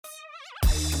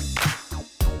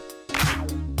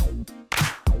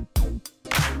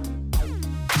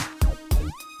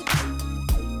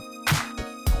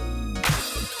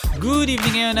Good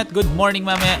evening ngayon at good morning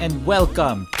mamaya and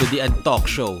welcome to the Untalk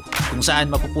Show, kung saan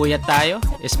mapupuyat tayo,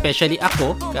 especially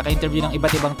ako, kaka-interview ng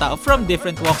iba't ibang tao from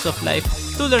different walks of life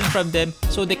to learn from them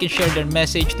so they can share their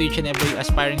message to each and every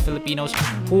aspiring Filipinos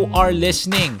who are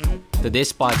listening to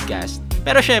this podcast.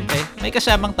 Pero syempre, may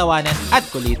kasamang tawanan at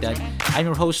kulitan. I'm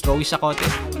your host, Rowie Sacote.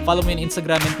 Follow me on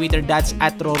Instagram and Twitter. That's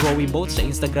at RoWieBoat sa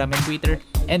Instagram and Twitter.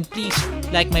 And please,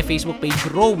 like my Facebook page,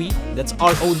 Rowie. That's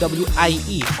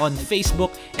ROWIE on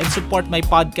Facebook. And support my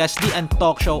podcast, The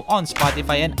Untalk Show, on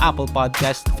Spotify and Apple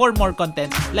Podcast for more content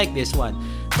like this one.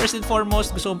 First and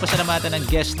foremost, gusto kong pasalamatan ng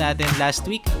guest natin last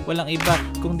week. Walang iba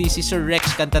kundi si Sir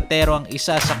Rex Cantatero, ang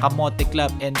isa sa Kamote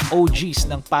Club and OGs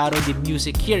ng parody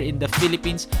music here in the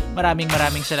Philippines. Maraming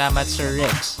salamat, Sir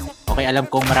Rex. Okay, alam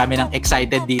kong marami nang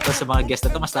excited dito sa mga guest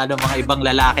na to. Mas lalo mga ibang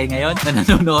lalaki ngayon na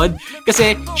nanonood.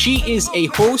 Kasi she is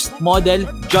a host, model,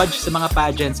 judge sa mga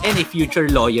pageants, and a future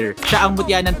lawyer. Siya ang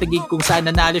Mutya ng Taguig kung saan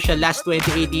nanalo siya last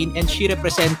 2018 and she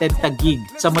represented Taguig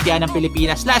sa Mutya ng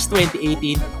Pilipinas last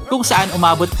 2018 kung saan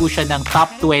umabot po siya ng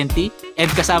top 20. And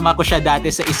kasama ko siya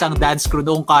dati sa isang dance crew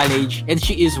noong college. And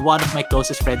she is one of my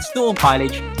closest friends noong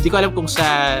college. Hindi ko alam kung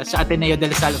sa Ateneo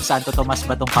del Sal of Santo Tomas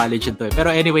ba tong college nito.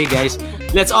 Pero anyway guys,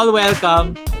 let's all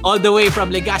welcome, all the way from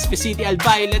Legazpi City,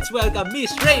 Albay, let's welcome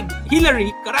Miss Rein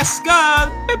Hilary Carrascal!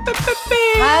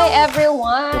 Hi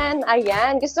everyone!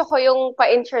 Ayan, gusto ko yung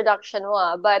pa-introduction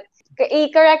mo but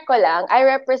i-correct ko lang, I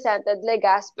represented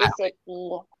Legazpi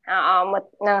City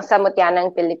sa Mutya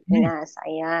ng Pilipinas.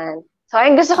 Ayan. So,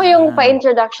 ayun, gusto ko yung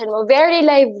pa-introduction mo. Very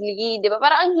lively, di ba?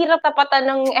 Parang ang hirap tapatan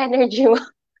ng energy mo.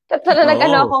 Tapos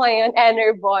nag-ano ako ngayon,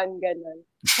 Enerbon, gano'n.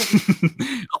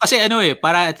 Kasi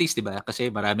para at least, di ba?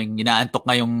 Kasi maraming inaantok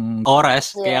ngayong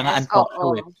oras, yes, kaya nga antok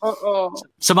ko eh.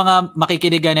 Sa mga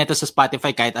makikinigan nito sa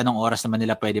Spotify, kahit anong oras naman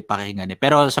nila pwede pakinggan eh.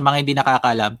 Pero sa mga hindi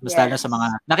nakakaalam, mas lalo sa mga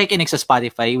nakikinig sa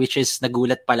Spotify, which is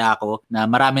nagulat pala ako na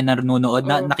marami na nanonood,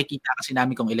 na nakikita kasi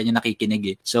namin kung ilan yung nakikinig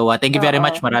eh. So, thank you very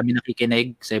much. Marami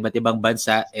nakikinig sa iba't ibang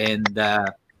bansa and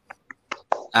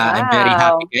I'm very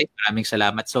happy guys. Maraming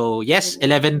salamat. So yes,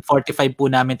 11:45 po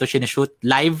namin to sinushoot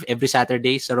live every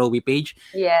Saturday sa Rowie page.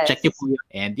 Yes. Check nyo po yun.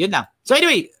 And yun lang. So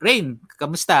anyway, Rein,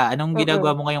 kamusta? Anong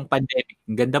ginagawa mo ngayong pandemic?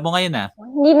 Ang ganda mo ngayon ah.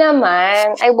 Hindi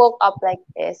naman. I woke up like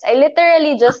this. I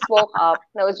literally just woke up.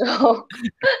 No joke.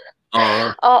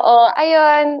 Oo.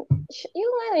 Ayun.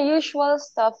 Yung usual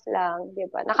stuff lang, di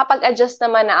ba? Nakapag-adjust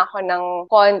naman na ako ng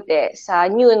konti sa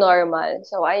new normal.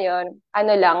 So, ayun.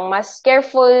 Mas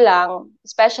careful lang.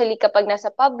 Especially kapag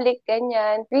nasa public,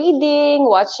 ganyan. Reading,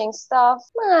 watching stuff.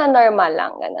 Mga normal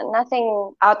lang, ganun.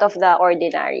 Nothing out of the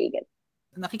ordinary, ganun.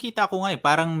 Nakikita ko nga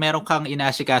parang meron kang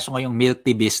inaasikaso ngayong milk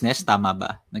tea business, tama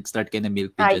ba? Nag-start kayo ng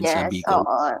milk tea dyan sa Bicol.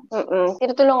 Oo.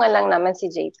 Tinutulungan lang naman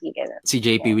si JP. Ganun. Si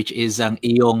JP, which is ang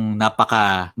iyong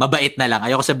mabait na lang.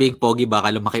 Ayoko sabihing pogi, baka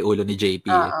lumaki ulo ni JP.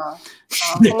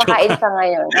 Kumakain siya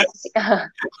ngayon.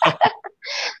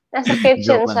 Nasa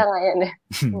kitchen siya ngayon.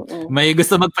 May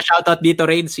gusto magpa-shoutout dito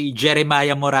rin, si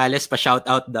Jeremiah Morales,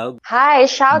 pa-shoutout daw. Hi,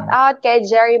 shoutout kay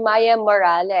Jeremiah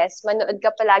Morales. Manood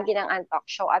ka palagi ng Untalk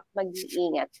Show at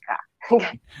mag-iingat ka.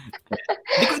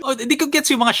 Hindi ko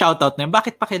gets yung mga shoutout na yun.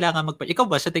 Bakit pa kailangan Ikaw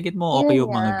ba, sa tingin mo okay yung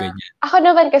mga ganyan? Ako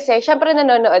naman kasi, syempre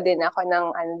nanonood din ako ng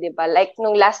di ba? Like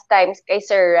nung last times kay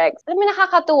Sir Rex. Alam mo,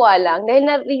 nakakatuwa lang dahil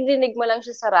naririnig mo lang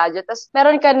siya sa radyo. Tapos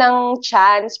meron ka ng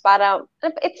chance para,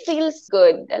 it feels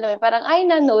good. Alam mo, parang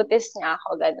na-notice niya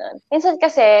ako, ganun. Minsan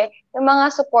kasi, yung mga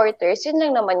supporters, yun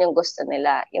lang naman yung gusto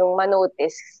nila. Yung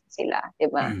ma-notice sila, di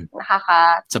ba?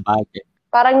 Sa bagay.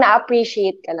 Parang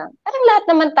na-appreciate ka lang. Parang lahat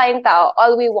naman tayong tao,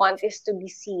 all we want is to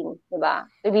be seen, di ba?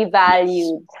 To be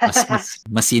valued.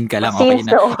 Masin ka lang, okay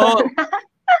na.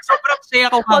 Sobrang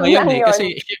saya ko ngayon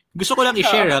kasi gusto ko lang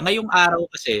i-share ngayong araw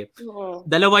kasi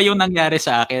dalawa yung nangyari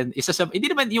sa akin. Hindi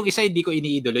naman yung isa hindi ko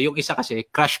iniidolo, yung isa kasi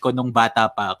crush ko nung bata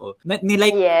pa ako.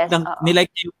 Nilike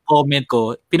niya yung comment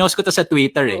ko. Pinost ko to sa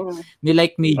Twitter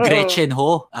Nilike ni Gretchen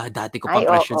Ho. Dati ko pang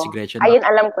crush yun si Gretchen Ho. Ayun,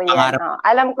 alam ko yan.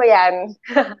 Alam ko yan.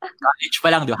 College pa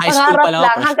lang, high school pa lang.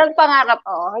 Hanggang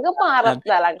pangarap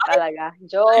na lang talaga.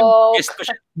 Joke.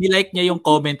 Nilike niya yung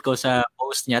comment ko sa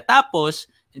post niya.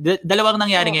 Tapos dalawang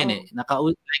nangyari ngayon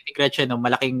Naka-like ni Gretchen,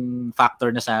 malaking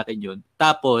factor na sa akin yun.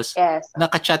 Tapos,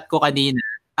 naka-chat ko kanina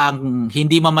ang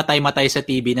hindi mamatay-matay sa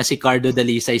TV na si Cardo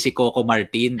Dalisay, si Coco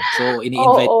Martin. So,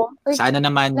 ini-invite sana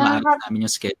naman maayos namin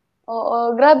yung schedule.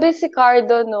 Oo, grabe si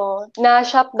Cardo, no?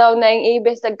 Na-shutdown na yung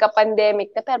ABS,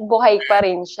 nagka-pandemic na, pero buhay pa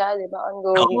rin siya, di ba?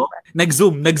 Ongoing Oo. pa.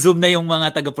 Nag-zoom na yung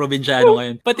mga taga-probinsyano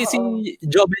ngayon. Pati si Oo.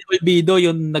 Jobel Olvido,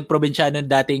 yung nag-probinsyano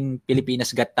dating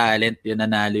Pilipinas Got Talent, yung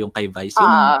nanalo yung kay Vice. Yung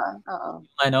Oo.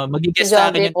 Si magigest sa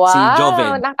akin Joven. yun, si Wow!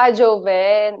 Joven.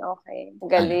 Joven. Okay.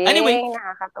 Anyway, Galing.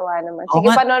 Nakakatuwa naman. oo Sige,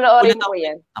 nga, nagugulat panonoorin ako. ko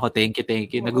yan. Thank you, thank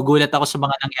you. Oo. Nagugulat ako sa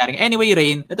mga nangyaring. Anyway,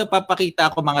 Rain, ito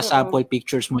papakita ko mga Oo. sample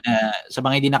pictures mo na sa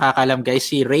mga hindi nakakalam, guys.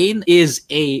 Si Rain is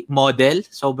a model.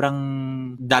 Sobrang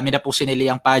dami na po sinili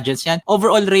ang pageants yan.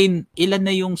 Overall, Rain, ilan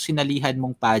na yung sinalihan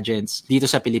mong pageants dito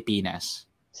sa Pilipinas?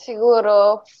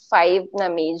 Siguro 5 na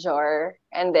major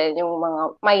and then yung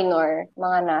mga minor,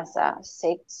 mga nasa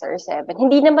 6 or 7.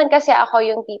 Hindi naman kasi ako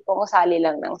yung tipong sali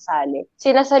lang ng sali.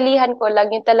 Sinasalihan ko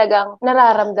lang yung talagang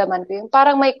nararamdaman ko, yung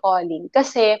parang may calling.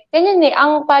 Kasi, ganyan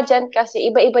ang pageant kasi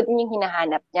iba-iba din yung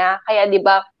hinahanap niya. Kaya di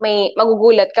ba may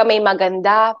magugulat ka, may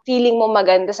maganda, feeling mo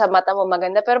maganda, sa mata mo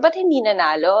maganda, pero ba't hindi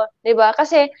nanalo? Di ba?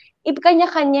 Kasi,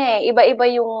 kanya-kanya iba-iba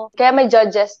yung, kaya may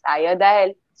judges tayo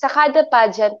dahil sa kada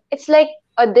pageant, it's like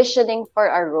auditioning for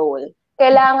a role.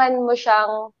 Kailangan mo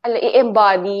siyang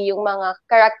i-embody yung mga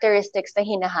characteristics na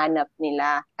hinahanap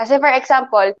nila. Kasi for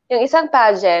example, yung isang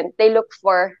pageant, they look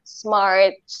for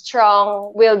smart,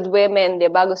 strong-willed women, di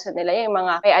ba? Gusto nila yung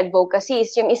mga may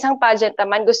advocacies. Yung isang pageant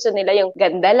naman, gusto nila yung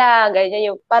ganda lang,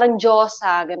 ganyan, yung parang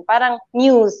Diyosa, ganyan, parang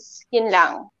muse. Yun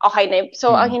lang. Okay na.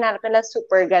 So, ang hinanap nila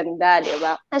super ganda, di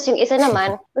ba? Tapos yung isa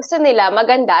naman, gusto nila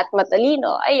maganda at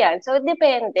matalino. Ayan. So,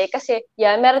 depende. Kasi,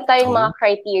 yan, meron tayong mga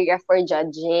criteria for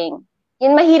judging.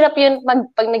 Yun, mahirap yun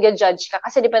pag nag-judge ka.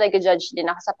 Kasi di ba nag-judge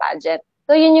din ako sa pageant.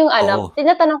 So, yun yung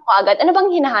tinatanong ko agad, ano bang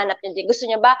hinahanap niyo? Gusto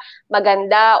niya ba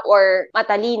maganda or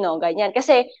matalino? Ganyan.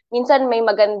 Kasi, minsan may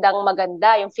maganda,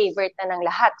 yung favorite na ng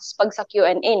lahat. Tapos pag sa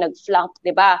Q&A, nag-flunk,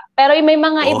 di ba? Pero may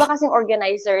mga iba kasing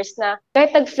organizers na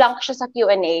kahit nag-flunk siya sa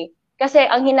Q&A, kasi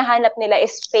ang hinahanap nila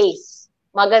is face.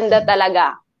 Maganda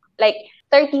talaga. Like,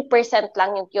 30%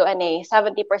 lang yung Q&A,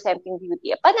 70% yung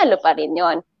beauty. Panalo pa rin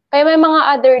yon. Kaya may mga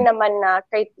other naman na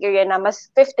criteria na mas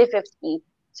 50-50.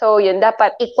 So, yun,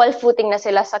 dapat equal footing na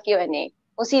sila sa Q&A.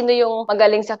 Kung sino yung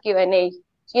magaling sa Q&A.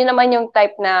 Yun naman yung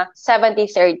type na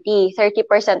 70-30.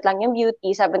 30% lang yung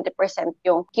beauty, 70%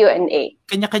 yung Q&A.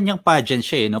 Kanya-kanyang pageant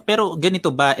siya, no? Pero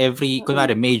ganito ba,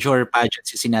 kunwari, major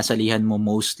pageants sinasalihan mo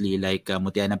mostly, like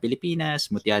Mutya ng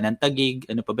Pilipinas, Mutya ng Taguig,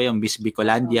 ano pa ba yung Miss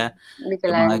Bicolandia, yung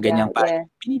mga ganyang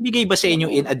pageant. Binibigay ba sa inyo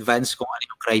in advance kung ano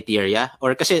yung criteria?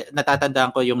 Or kasi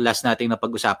natatandaan ko yung last nating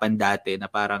napag-usapan dati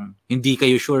na parang hindi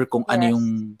kayo sure kung ano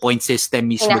yung point system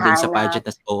mismo din sa pageant.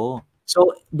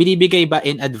 So, binibigay ba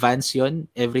in advance yon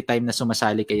every time na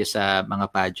sumasali kayo sa mga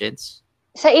pageants?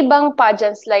 Sa ibang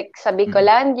pageants like sa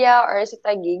Bicolandia or sa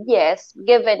Taguig, yes,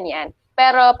 given yan.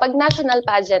 Pero pag national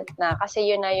pageant na, kasi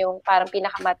yun na yung parang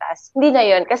pinakamataas, hindi na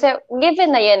yun. Kasi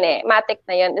given na yun matic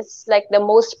na yun. It's like the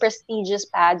most prestigious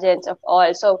pageants of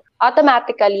all. So,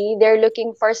 automatically, they're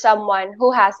looking for someone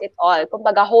who has it all.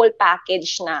 Kumbaga, whole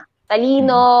package na.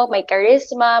 Talino, may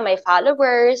charisma, may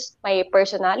followers, may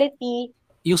personality.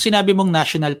 Yung sinabi mong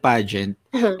national pageant,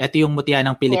 ito yung Mutya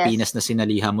ng Pilipinas na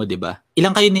sinalihan mo, di ba?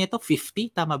 Ilang kayo nito?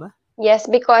 50? Tama ba? Yes,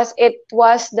 because it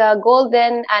was the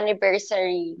golden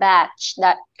anniversary batch.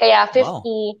 Kaya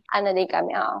 50, din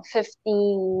kami,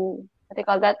 50, what do you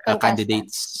call that?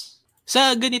 Candidates.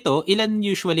 Sa ganito, ilan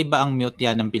usually ba ang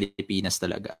Mutya ng Pilipinas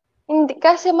talaga? Hindi,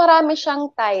 kasi marami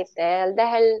siyang title.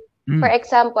 Dahil, for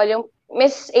example, yung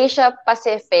Miss Asia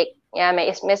Pacific, may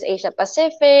Miss Asia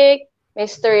Pacific,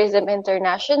 Miss Tourism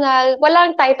International.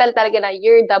 Walang title talaga na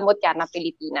you're the Mutya ng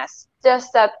Pilipinas.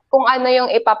 Just that kung ano yung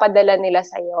ipapadala nila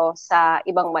sa'yo sa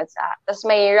ibang bansa. Tapos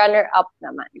may runner-up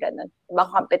naman, ganun.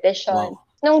 Ibang competition.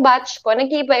 Wow. Nung batch ko,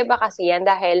 nag-iiba-iba kasi yan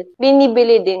dahil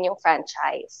binibili din yung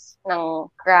franchise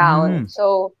ng crown.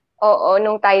 So,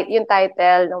 yung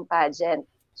title ng pageant.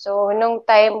 So, nung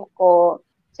time ko,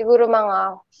 siguro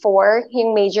mga 4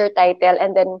 yung major title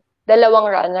and then 2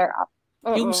 runner-up.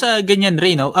 Yung sa ganyan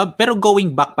rin, no? Pero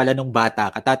going back pala nung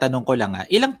bata ka, tatanong ko lang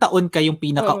ilang taon ka yung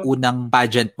pinakaunang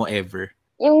pageant mo ever?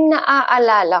 Yung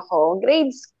naaalala ko,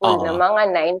 grade school na, mga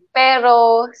 9.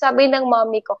 Pero sabi ng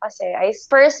mommy ko kasi,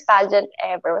 first pageant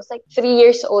ever was like 3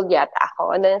 years old yata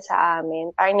ako doon sa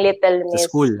amin. Parang Little Miss. Sa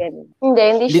school?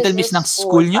 Hindi Little Miss ng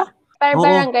school nyo? Parang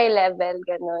barangay level,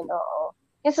 ganun, oo.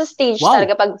 Yung sa stage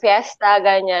talaga, pag fiesta,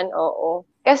 ganyan, oo.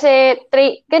 Kasi,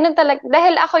 ganun talaga.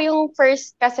 Dahil ako yung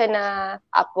first kasi na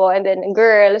apo and then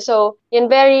girl. So, yun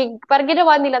parang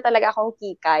ginawa nila talaga akong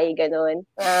kikay, ganun.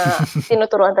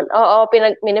 Tinuturuan talaga. Oo,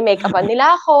 minimake-upan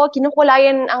nila ako.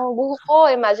 Kinukulayan ang buhok ko.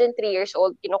 Imagine, 3 years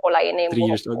old, kinukulayan na yung 3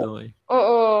 buhok years old ko. ako eh.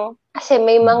 Oo. Kasi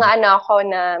may mga ako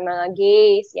na mga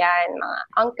gays, yan, mga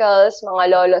uncles, mga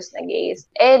lolos na gays.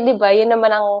 Di ba, yun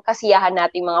naman ang kasiyahan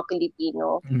nating mga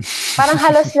Pilipino. Parang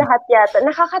halos lahat yata.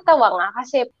 Nakakatawa nga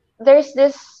kasi there's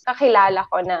this kakilala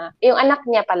ko na yung anak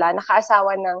niya pala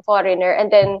nakaasawa ng foreigner and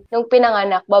then nung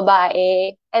pinanganak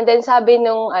babae and then sabi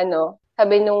nung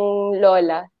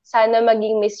lola sana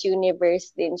maging Miss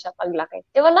Universe din siya paglaki.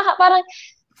 Di ba parang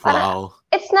Wow.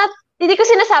 it's not hindi ko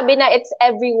sinasabi na it's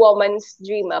every woman's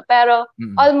dream pero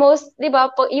almost 'di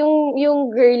ba yung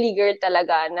girly girl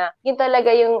talaga na yun talaga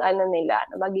yung nila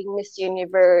na maging Miss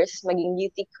Universe, maging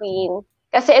beauty queen.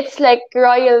 Kasi it's like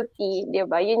royalty, 'di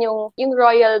ba? Yun yung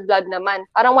royal blood naman.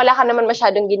 Parang wala ka naman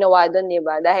masyadong ginawa doon, 'di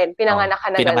ba? Dahil pinanganak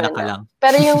ka na Pinanganak gano'n ka na. lang.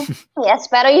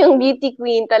 Pero yung beauty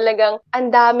queen talagang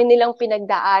ang dami nilang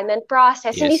pinagdaanan,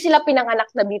 process. Yes. Hindi sila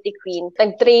pinanganak na beauty queen.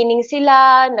 Nag-training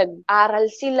sila, nag-aral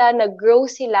sila, nag-grow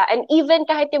sila. And even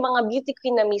kahit yung mga beauty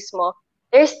queen na mismo,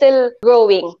 they're still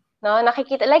growing. No?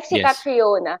 Nakikita, like si Yes.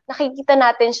 Catriona, nakikita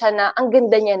natin siya na ang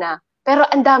ganda niya na. Pero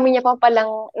ang dami niya pa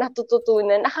palang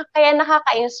natututunan. Kaya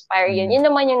nakaka-inspire yun. Yun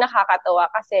naman yung nakakatawa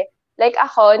kasi like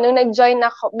ako, nung nag-join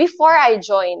ako, before I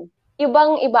joined,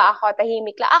 ibang-iba ako,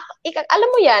 tahimik lang. Alam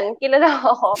mo yan, kilala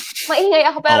ako. Maingay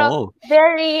ako, pero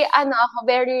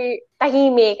very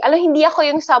tahimik. Hindi ako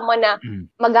yung someone na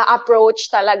mag-a-approach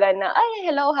talaga na, ay,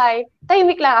 hello, hi.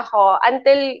 Tahimik lang ako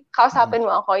until kausapin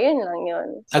mo ako. Yun lang yun.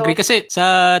 So, agree kasi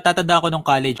sa tatanda ko nung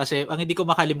college kasi ang hindi ko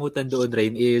makalimutan doon,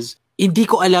 Rein, is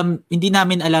hindi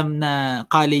namin alam na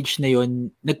college na yun,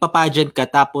 nagpa-pageant ka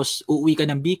tapos uuwi ka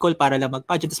ng Bicol para lang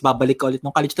mag-pageant tapos babalik ka ulit ng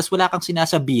college tapos wala kang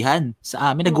sinasabihan sa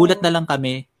amin. Nagulat na lang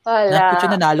kami. Wala.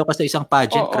 Nanalo ka sa isang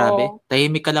pageant, Oo. grabe.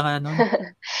 Tahimik ka lang ano.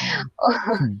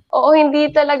 Oo,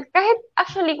 hindi talaga. Kahit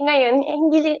actually ngayon,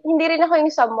 hindi rin ako yung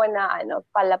someone na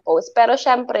pala post. Pero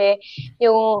syempre,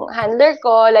 yung handler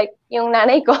ko, like yung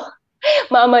nanay ko,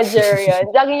 Mama Jer yun.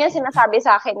 Lagi niya sinasabi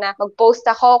sa akin na mag-post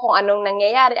ako kung anong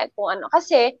nangyayari at kung ano.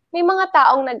 Kasi may mga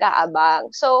taong nag-aabang.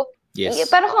 So,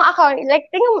 Yes. pero kung ako, like,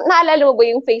 naalala mo ba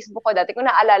yung Facebook ko dati? Kung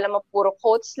naalala mo, puro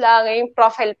quotes lang. Yung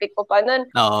profile pic ko pa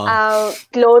nun. Oo.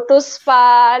 Lotus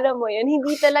pa, alam mo yun.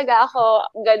 Hindi talaga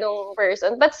ako ganong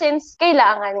person. But since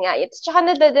kailangan nga, tsaka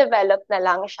nade-develop na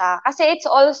lang siya. Kasi it's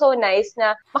also nice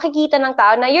na makikita ng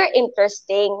tao na you're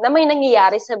interesting, na may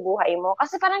nangyayari sa buhay mo.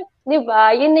 Kasi parang, di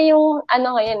ba, yun na yung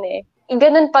ngayon eh.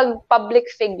 Ganun pag public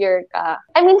figure ka.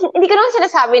 I mean, hindi ko naman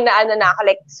sinasabi na na ako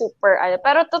like super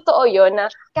pero totoo yun na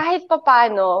kahit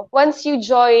papano, once you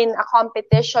join a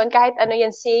competition, kahit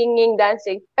yan, singing,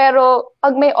 dancing, pero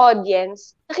pag may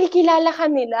audience, nakikilala ka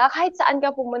nila kahit saan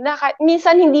ka pumunta.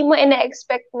 Minsan hindi mo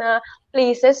ina-expect na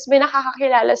places, may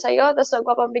nakakakilala sa'yo, tapos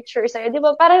magpapapicture sa'yo. Di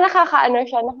ba? Parang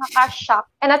siya, nakaka-shock.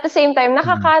 And at the same time,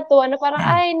 nakakatuwa na parang,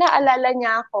 ay, naalala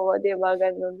niya ako. Di ba?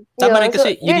 Ganun. Tama rin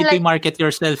kasi you need to market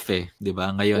yourself eh. Di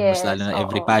ba? Ngayon, mas lalo na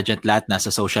every oo. pageant, lahat nasa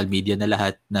social media na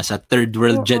lahat. Nasa third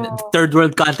world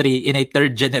country in a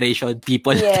third generation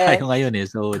people tayo ngayon eh.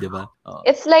 So, di ba? Oh.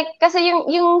 It's like, kasi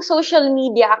yung social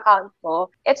media account mo,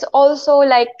 it's also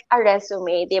like a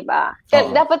resume, di ba?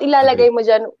 Dapat ilalagay mo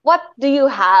dyan, what do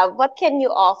you have? What can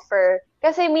you offer?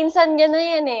 Kasi minsan yan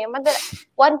eh.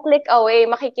 One click away,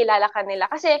 makikilala ka nila.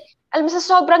 Kasi, alam mo, sa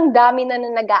sobrang dami na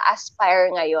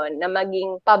nag-a-aspire ngayon na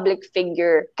maging public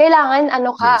figure, kailangan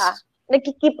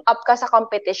nagki-keep up ka sa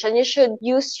competition. You should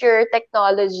use your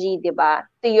technology, di ba?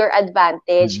 To your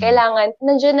advantage. Kailangan,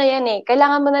 nandiyan na yan eh.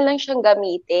 Kailangan mo na lang siyang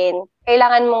gamitin.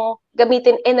 Kailangan mo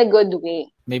gamitin in a good way.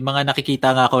 May mga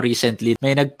nakikita nga ako recently.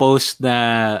 May nag-post na,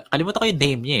 kalimutan ko yung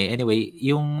name niya eh. Anyway,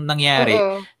 yung nangyari,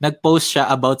 nag-post siya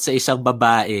about sa isang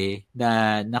babae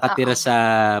na nakatira sa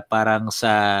parang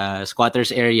sa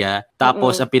squatters area.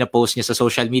 Tapos ang pinapost niya sa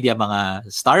social media, mga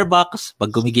Starbucks,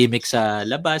 pag gumigimik sa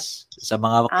labas, sa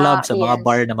mga club, sa mga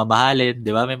bar na mamahalin.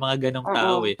 Di ba? May mga ganong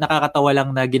tao eh. Nakakatawa lang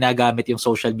na ginagamit yung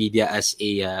social media as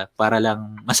a, para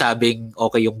lang masabing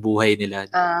okay yung buhay nila.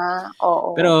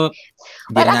 Oo. Pero,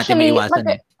 hindi na natin maiwasan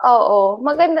eh. Oo.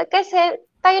 Maganda kasi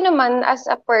tayo naman as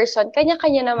a person,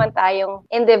 kanya-kanya naman tayong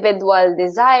individual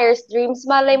desires, dreams.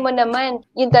 Malay mo naman,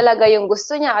 yun talaga yung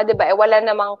gusto niya, di ba? Wala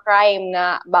namang crime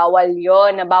na bawal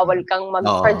yon, na bawal kang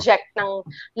mag-project ng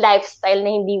lifestyle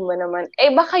na hindi mo naman.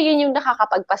 Baka yun yung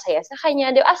nakakapagpasaya sa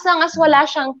kanya. Di ba? As long as wala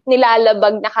siyang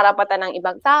nilalabag na karapatan ng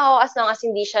ibang tao, as long as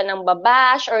hindi siya nang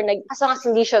babash, or as long as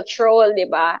hindi siya troll, di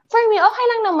ba? For me, okay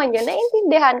lang naman yun.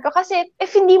 Naiintindihan ko kasi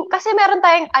kasi meron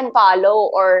tayong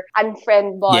unfollow or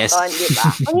unfriend button, di ba?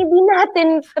 Kung hindi natin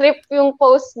trip yung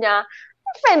post niya,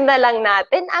 friend na lang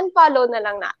natin, unfollow na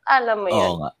lang natin. Alam mo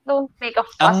yun. Don't make a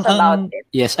fuss about it.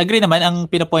 Yes, agree naman. Ang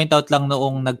pinapoint out lang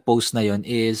noong nag-post na yun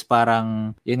is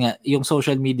parang, yun nga, yung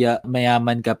social media,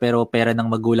 mayaman ka pero pera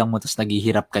ng magulang mo tapos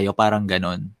naghihirap kayo, parang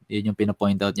ganon. Yun yung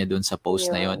pinapoint out niya dun sa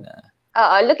post na yun.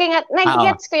 Looking at,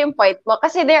 nag-gets ko yung point mo.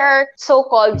 Kasi there are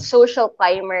so-called social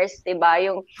climbers, diba?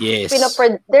 Yung,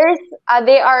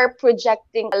 they are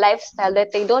projecting a lifestyle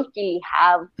that they don't really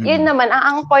have. Yun naman,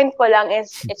 ang point ko lang is,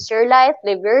 it's your life,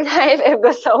 live your life. If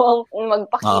gusto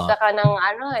mong magpakita ka ng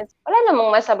wala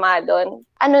namang masama doon.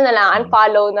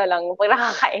 Unfollow na lang, pag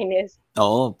nakakainis.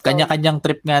 Oo, kanya-kanyang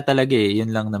trip nga talaga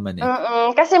yun lang naman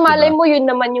Kasi malay mo yun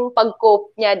naman yung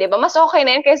pag-cope niya, di ba? Mas okay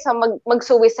na yun kaysa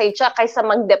mag-suicide siya, kaysa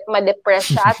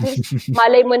ma-depress siya. At least,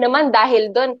 malay mo naman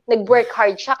dahil doon, nag-work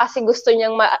hard siya kasi gusto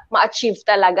niyang ma-achieve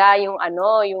talaga yung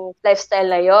yung lifestyle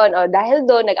na yun. O dahil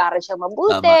doon, nag-aral siya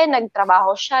mabuti,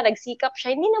 nagtrabaho siya, nagsikap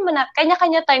siya. Hindi naman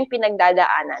kanya-kanya tayong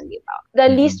pinagdadaanan, di ba?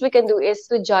 The least we can do is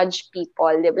to judge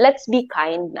people. Di ba? Let's be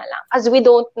kind na lang. As we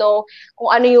don't know kung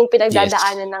ano yung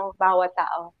pinagdadaanan ng bawat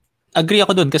tao. Agree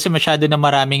ako dun kasi masyado na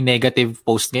maraming negative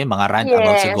post ngayon, mga rant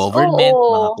about sa government,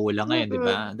 mga kulang ngayon, di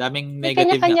ba? Daming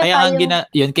negative na.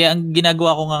 Kaya ang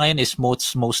ginagawa ko nga ngayon is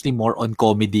mostly more on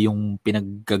comedy yung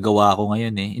pinaggagawa ko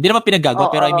ngayon Hindi naman pinaggagawa,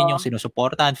 pero I mean yung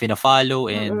sinusuportahan, fina-follow,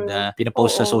 and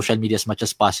pina-post sa social media as much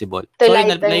as possible.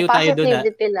 Sorry, layo tayo dun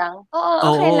lang.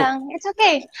 Okay lang. It's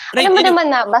okay. Alam mo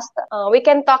naman na, basta, we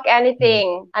can talk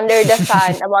anything under the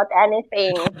sun about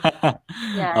anything.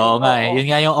 Oo nga yun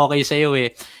nga yung okay sa'yo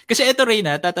Kasi ito,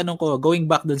 Reina, tatanong ko, going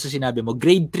back dun sa sinabi mo,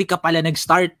 grade 3 ka pala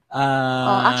nag-start.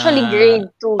 Actually, grade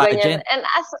 2, ganyan. And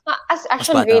as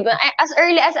actually, grade 1, as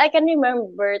early as I can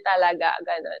remember talaga,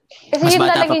 ganun. Kasi yun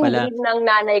talaga yung dream ng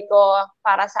nanay ko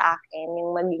para sa akin,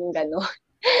 yung maging ganun.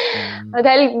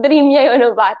 Dahil dream niya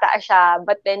yun, bata siya,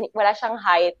 but then wala siyang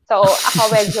height. So, ako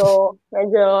medyo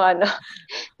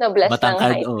na-bless ng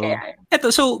height. Eto,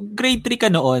 so, grade 3 ka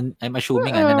noon, I'm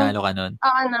assuming nanalo ka noon.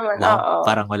 Oo naman, wow,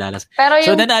 parang wala lang.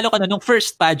 So, nanalo ka noon, nung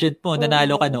first pageant mo,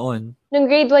 nanalo ka noon. Nung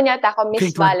grade 1 yata ako,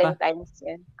 Miss Valentine's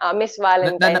yan. Miss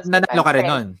Valentine's. Nanalo ka rin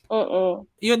noon?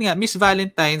 Yun nga, Miss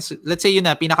Valentine's, let's say yun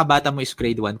na, pinakabata mo is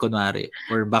grade 1, kunwari.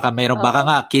 Or baka baka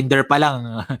nga, kinder pa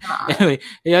lang. Anyway,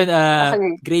 yun,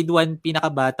 grade 1,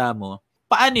 pinakabata mo.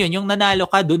 Paano yun? Yung nanalo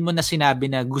ka, dun mo na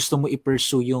sinabi na gusto mo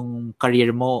i-pursue yung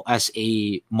career mo as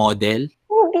a model?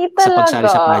 Hindi talaga. Sa pagsali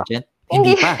sa pageant?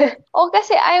 Hindi pa.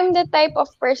 Kasi I'm the type of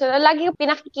person na lagi ko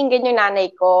pinakikinggan yung nanay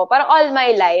ko. Parang all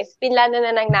my life, pinlano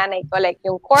na ng nanay ko. Like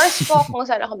yung course ko, kung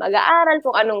saan ako mag-aaral,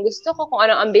 kung anong gusto ko, kung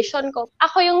anong ambisyon ko.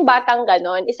 Ako yung batang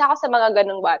ganon. Isa ako sa mga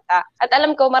ganong bata. At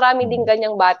alam ko, marami din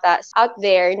ganyang bata out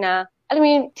there na alam mo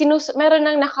yun, meron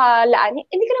nang nakalaan.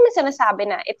 Hindi ko naman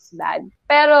sinasabi na it's bad.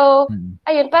 Pero,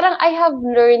 ayun, parang I have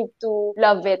learned to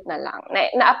love it na lang.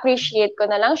 Na-appreciate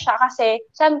ko na lang siya kasi,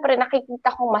 syempre,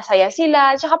 nakikita kong masaya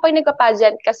sila. Tsaka pag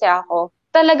nagpa-pageant kasi ako,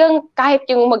 talagang kahit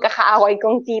yung magkakaaway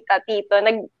kong tita-tito,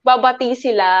 nagbabati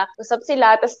sila, usap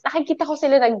sila, tapos nakikita ko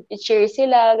sila, nag-cheer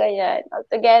sila, ganyan, all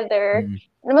together.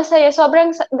 Masaya,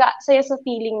 sobrang saya sa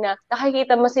feeling na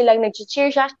nakikita mo silang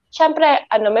nag-cheer siya. Siyempre,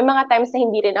 may mga times na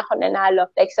hindi rin ako nanalo,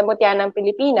 like sa Mutya ng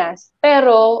Pilipinas.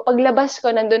 Pero, paglabas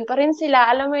ko, nandun pa rin sila.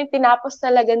 Alam mo yung tinapos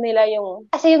talaga nila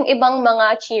kasi yung ibang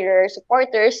mga cheerers,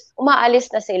 supporters,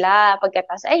 umaalis na sila.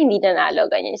 Pagkatapos, hindi nanalo,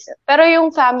 ganyan. Pero yung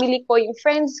family ko, yung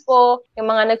friends ko, yung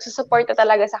mga nagsusuporta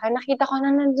talaga sa akin, nakita ko na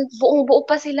nandun, buong-buo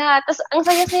pa sila. Tapos, ang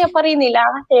saya-saya pa rin nila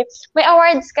kasi may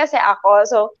awards kasi ako.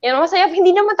 So, yun, masaya.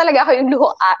 Hindi naman talaga ako yung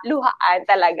luhaan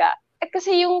talaga.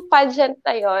 Kasi yung pageant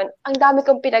na yun, ang dami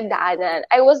kong pinagdaanan.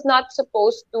 I was not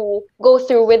supposed to go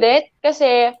through with it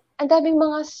kasi ang daming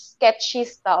mga sketchy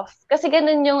stuff. Kasi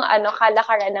ganun yung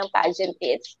kalakaran ng pageant.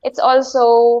 It's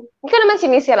also, hindi ko naman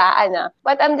sinisiraan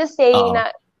but I'm just saying na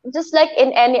just like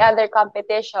in any other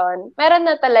competition, meron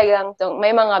na talagang may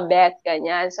mga bet,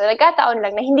 ganyan. So, nagkataon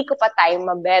lang na hindi ko pa time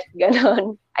ma-bet,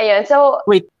 ganun. Ayun, so...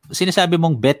 Wait, sinasabi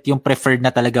mong bet yung preferred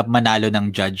na talaga manalo ng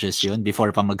judges yun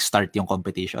before pa mag-start yung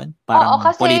competition? Parang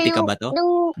politika ba to?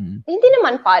 Hindi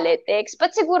naman politics,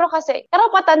 but siguro kasi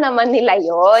karapatan naman nila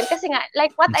yon. Kasi nga,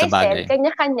 like what I said,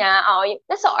 kanya-kanya,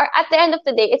 at the end of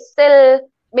the day, it's still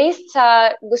based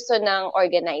sa gusto ng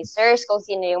organizers kung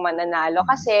sino yung mananalo.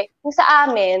 Kasi yung sa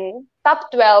amin, top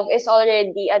 12 is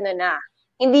already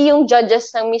hindi yung judges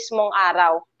ng mismong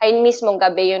araw, ay mismong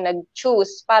gabi yung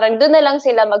nag-choose. Parang doon na lang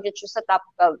sila mag-choose sa top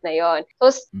 12 na yon. So,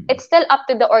 it's still up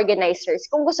to the organizers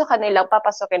kung gusto ka nilang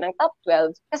papasokin ng top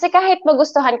 12. Kasi kahit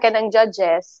magustuhan ka ng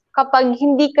judges, kapag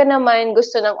hindi ka naman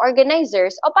gusto ng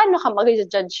organizers, o paano ka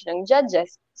mag-judge ng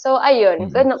judges? So,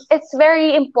 ayun. It's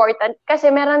very important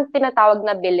kasi meron tinatawag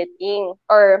na billeting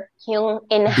or yung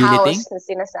in-house na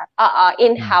sinasabi.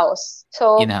 In-house.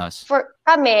 So, in-house. For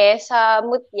kami sa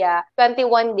Mutya,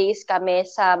 21 days kami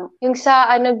yung sa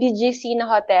BGC na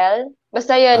hotel.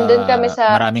 Basta yun, doon kami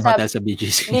sa maraming hotel sa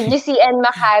BGC. BGC and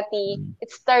Makati. It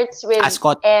starts with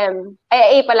Ascot. M.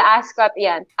 Ay, pala, Ascot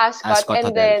yan. Ascot and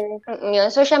hotel. then,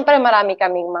 yun. So, syempre, marami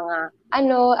kaming mga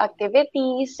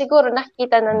activities. Siguro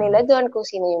nakikita na nila doon kung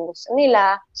sino yung gusto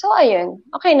nila. So, ayun.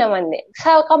 Okay naman din.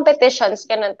 Sa competitions,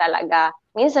 ganun talaga.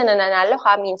 Minsan nananalo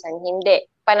ka, minsan hindi.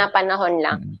 Panapanahon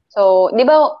lang. So, di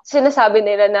ba sinasabi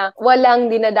nila na walang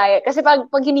dinadaya? Kasi pag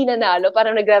hindi nanalo,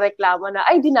 parang nagrereklamo na,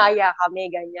 ay, dinaya kami,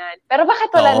 ganyan. Pero bakit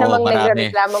wala namang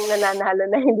nagrereklamong nananalo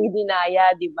na hindi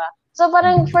dinaya, di ba? So,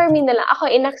 parang for me na lang, ako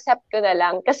inaccept ko na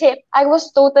lang. Kasi I was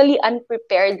totally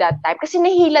unprepared that time. Kasi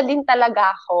nahila din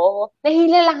talaga ako.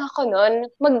 Nahila lang ako nun.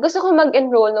 Gusto ko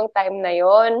mag-enroll nung time na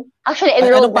yon. Actually,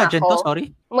 enrolled na ako. To?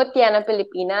 Sorry? Mutya ng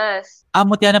Pilipinas.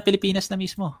 Mutya ng Pilipinas na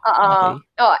mismo? Okay.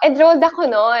 Enrolled ako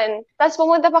nun. Tapos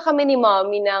pumunta pa kami ni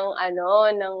Mommy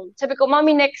sabi ko,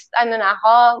 Mommy, next, na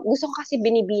ako. Gusto ko kasi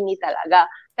binibini talaga.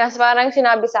 Tapos parang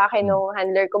sinabi sa akin nung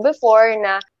handler ko before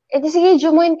na, sige,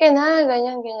 join ka na,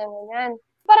 ganyan.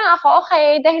 Parang ako,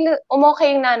 okay, dahil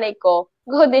umokay yung nanay ko,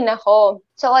 go din ako.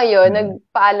 So, ayun,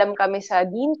 nagpaalam kami sa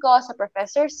dean ko, sa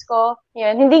professors ko.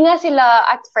 Yan. Hindi nga sila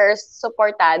at first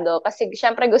supportado kasi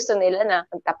syempre gusto nila na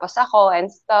magtapos ako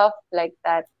and stuff like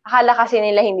that. Akala kasi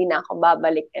nila hindi na ako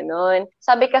babalik ganun.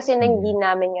 Sabi kasi ng dean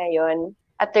namin ngayon,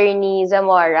 Attorney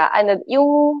Zamora,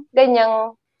 yung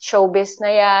ganyang showbiz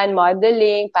na yan,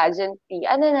 modeling, pageantry,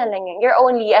 na lang yan. You're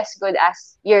only as good as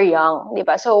you're young, di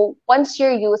ba? So, once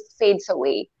your youth fades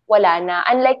away, wala na.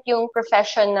 Unlike yung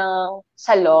profession ng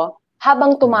sa law,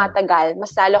 habang tumatagal,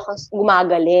 mas lalo kang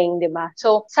gumagaling, di ba?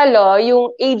 So, sa law, yung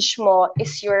age mo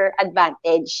is your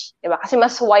advantage, di ba? Kasi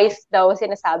mas wise daw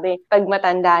sinasabi pag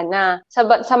matanda na.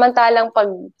 Samantalang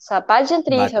pag sa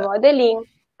pageantry, sa modeling,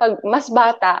 pag mas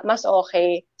bata, mas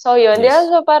okay. So, yun.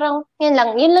 Yes. So, parang, yun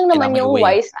lang naman yung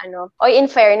wise, in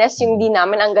fairness, yung di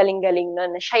namin ang galing-galing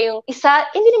nun. Siya yung isa,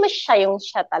 hindi naman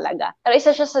siya talaga. Pero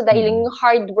isa siya sa dahil yung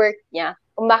hard work niya,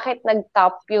 kung bakit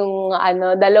nag-top yung,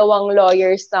 dalawang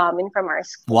lawyers namin from our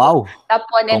school. Wow! Top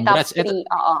 1 and Congrats. top 3,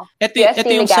 oo. Ito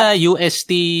yung sa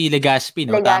UST Legazpi,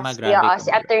 no? Tama, grabe.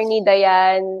 Si Attorney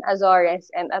Diane Azores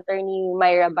and Attorney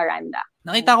Myra Baranda.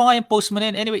 Nakita ko nga yung post mo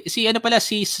na yun. Anyway, si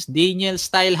Daniel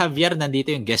Style Javier, nandito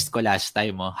yung guest ko last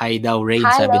time, oh. Hi daw, Rein,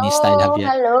 sabi ni Style Javier.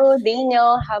 Hello,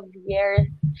 Daniel Javier.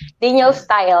 Daniel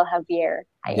Style Javier.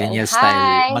 Ayan. Daniel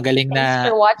Style. Magaling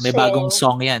na may bagong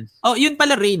song yan. Oh, yun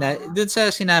pala, Reina, dun sa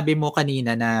sinabi mo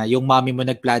kanina na yung mommy mo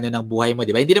nagplano ng buhay mo,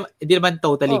 di ba? Hindi naman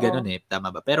totally ganun eh.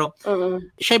 Tama ba? Pero,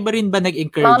 siya ba rin ba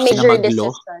nag-encourage na mag-law?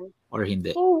 Or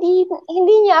hindi?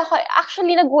 Hindi niya ako.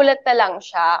 Actually, nagulat na lang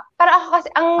siya. Para ako kasi,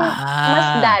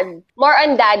 more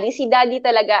on daddy. Si daddy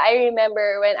talaga, I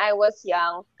remember when I was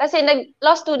young. Kasi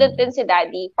law student din si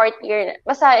daddy, 4th year.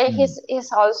 Basta he's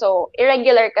also,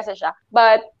 irregular kasi siya.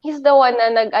 But, he's the one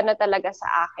na talaga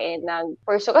sa akin,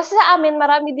 nag-pursue. Kasi sa amin,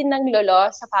 marami din ng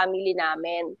lolo sa family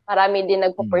namin. Marami din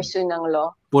nagpo-pursue ng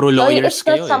law. Puro lawyers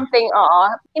kayo. So, it's not something,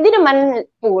 hindi naman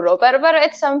puro, pero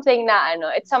it's something na,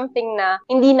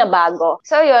 hindi na bago.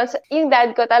 So, yun, yung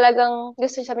dad ko talagang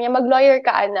gusto niya, mag-lawyer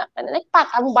ka, anak.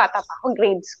 Bata pa ako,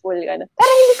 grade school, gano'n.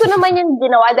 Pero hindi ko naman yun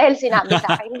ginawa dahil sinabi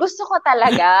sa akin. Gusto ko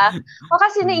talaga.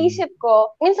 Kasi naisip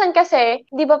ko, minsan kasi,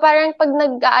 di ba parang pag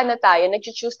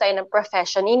nag-choose tayo ng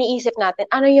profession, iniisip natin,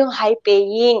 ano yung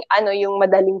high-paying, ano yung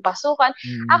madaling pasukan.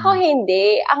 Ako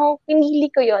hindi. Ang pinili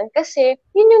ko yun kasi,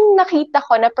 yun yung nakita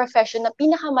ko na profession na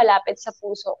pinakamalapit sa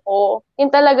puso ko. Yun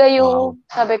talaga yung,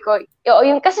 sabi ko,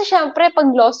 kasi syempre,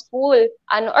 pag law school,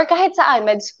 or kahit sa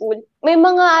med school, may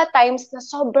mga times na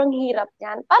sobrang hirap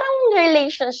yan. Parang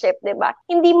relationship, di ba?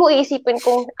 Hindi mo iisipin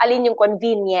kung alin yung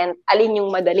convenient, alin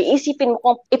yung madali. Isipin mo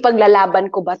kung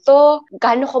ipaglalaban ko ba to,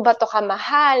 gaano ko ba to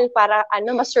kamahal, para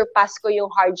masurpass ko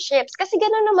yung hardships. Kasi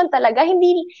gano'n naman talaga,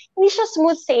 hindi siya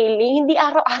smooth sailing, hindi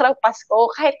araw-araw Pasko,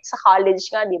 kahit sa college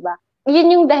nga, di ba?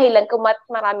 yun yung dahilan kung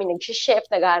marami nag-shift,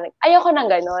 nag-aanag. Ayoko nang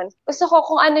ganon. Gusto ko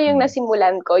kung ano yung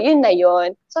nasimulan ko, yun na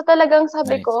yun. So talagang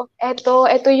sabi ko, eto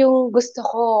yung gusto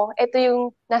ko. Eto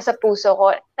yung nasa puso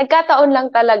ko. Nagkataon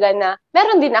lang talaga na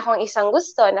meron din akong isang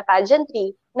gusto na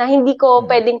pageantry na hindi ko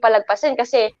pwedeng palagpasin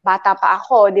kasi bata pa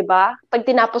ako, di ba? Pag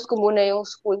tinapos ko muna yung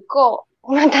school ko,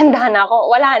 kung natanda na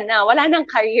ako, wala nang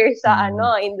career sa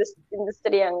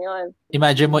industriyang yon.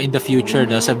 Imagine mo in the future,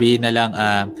 no, sabihin na lang,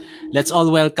 let's all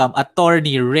welcome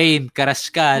Attorney Rein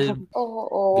Carrascal.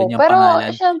 Oo. Ganyang Pero,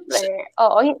 pangalan. syempre,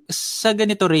 oo. Sa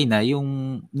ganito, Reina,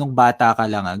 yung nung bata ka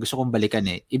lang, gusto kong balikan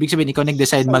eh. Ibig sabihin, ikaw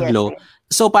nag-decide mag-law. Sige.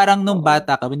 So parang nung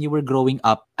bata ka, when you were growing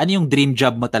up, ano yung dream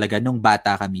job mo talaga nung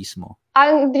bata ka mismo?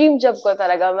 Ang dream job ko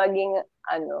talaga maging,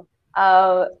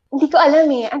 hindi ko alam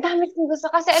eh. Ang dami kong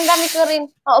gusto. Kasi ang dami ko rin,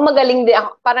 magaling din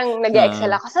ako. Parang nag-excel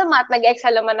ako sa math,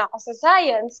 nag-excel naman ako sa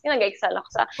science, nag-excel ako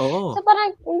sa... Oo. So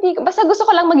parang, basta gusto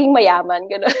ko lang maging mayaman.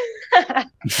 Gano'n.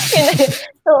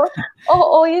 So,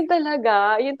 yun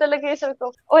talaga. Yun talaga yung sabi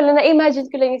ko. Wala, na-imagine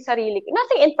ko lang yung sarili ko.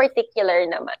 Nothing in particular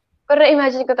naman. Pero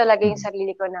imagine ko talaga yung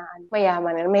sarili ko na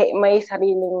mayaman. May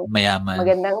sariling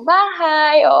magandang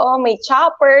bahay. Oo, may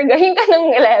chopper. Ganyan ka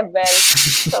ng level.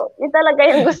 So, yun talaga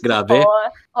yung gusto Grabe. ko.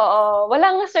 Oo,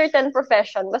 walang certain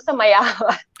profession. Basta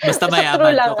mayaman. Basta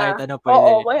mayaman. So, kahit ano pwede.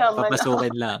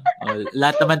 Papasukin lang.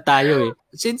 Lahat naman tayo eh.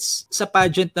 Since sa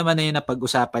pageant naman na yun na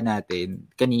pag-usapan natin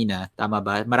kanina, tama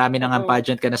ba? Marami na nga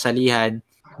pageant ka nasalihan.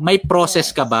 May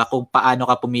process ka ba kung paano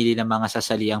ka pumili ng mga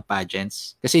sasaliang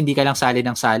pageants? Kasi hindi ka lang sali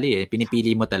ng sali eh.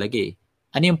 Pinipili mo talaga eh.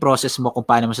 Ano yung process mo kung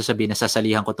paano mo sasabihin na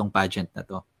sasalihan ko tong pageant na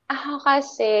to? Ako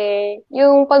kasi,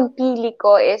 yung pagpili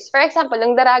ko is, for example,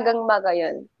 yung Daragang Maga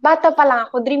yun. Bata pa lang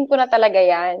ako, dream ko na talaga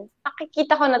yan.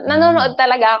 Nakikita ko na, nanonood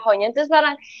talaga ako niyan. Tapos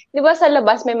parang, di ba sa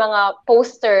labas may mga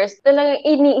posters, talagang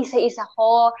iniisa-isa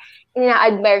ko.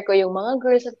 Ina-admire ko yung mga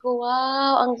girls at ko,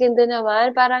 wow, ang ganda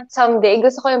naman. Parang someday,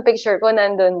 gusto ko yung picture ko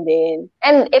nandun din.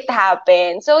 And it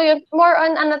happened. So, yun, more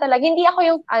on talaga, hindi ako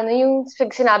yung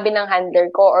sinabi ng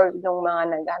handler ko or yung mga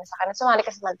nag-ano sa kanan, sumali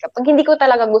ka. Pag hindi ko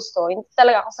talaga gusto, hindi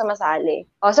talaga ako masali.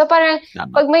 So parang,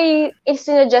 pag may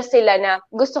isinuggest sila na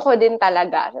gusto ko din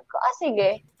talaga, sabi ko, sige.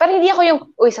 Pero hindi ako yung,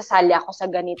 sasali ako sa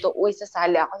ganito,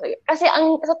 sasali ako sa ganito. Kasi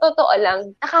sa totoo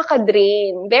lang,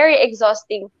 nakaka-drain. Very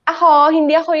exhausting.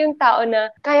 Hindi ako yung tao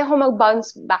na kaya ko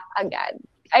mag-bounce back agad.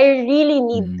 I really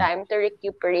need time to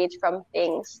recuperate from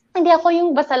things. Hindi ako yung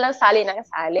basta lang sali ng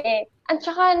sali. At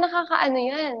saka nakakaano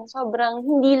yan. Sobrang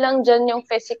hindi lang dyan yung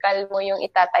physical mo yung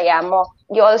itataya mo.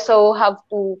 You also have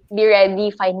to be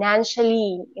ready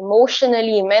financially,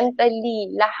 emotionally,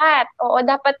 mentally, lahat. Oo,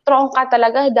 dapat strong ka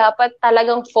talaga. Dapat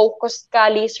talagang focused ka,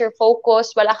 laser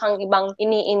focus. Wala kang ibang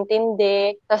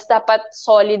iniintindi. Tapos dapat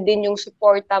solid din yung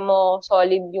suporta mo,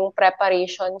 solid yung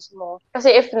preparations mo.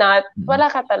 Kasi if not,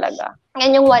 wala ka talaga.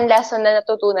 Yan yung one lesson na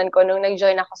natutunan ko nung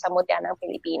nag-join ako sa Mutya ng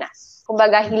Pilipinas.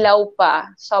 Kumbaga, hilaw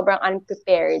pa. Sobrang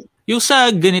unprepared. Yung sa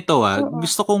ganito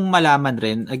gusto kong malaman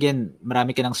rin, again,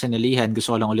 marami ka ng sinalihan,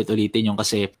 gusto ko lang ulit-ulitin yung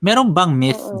kasi, meron bang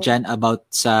myth dyan about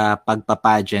sa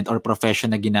pagpapageant or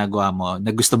profession na ginagawa mo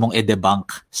na gusto mong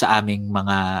i-debunk sa aming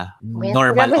mga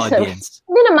normal audience?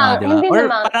 Hindi naman,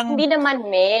 diba? Hindi naman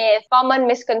myth. Common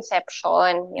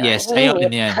misconception. Yun. Yes,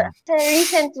 ayun yan. So,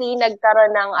 recently,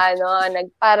 nagkaroon ng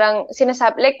parang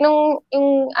sinasabi, like nung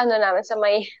yung namin sa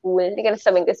may school, hindi ka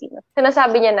nasabihin kasi,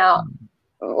 sinasabi niya na,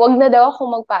 wag na daw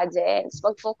ako mag-pageants.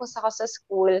 Mag-focus ako sa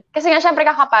school. Kasi nga, syempre,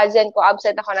 kaka-pageant ko,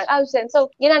 absent ako nag-absent.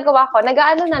 So, ginagawa ko,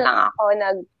 nag-ano na lang ako,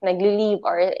 nag-leave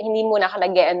or hindi muna ako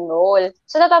nag-enroll.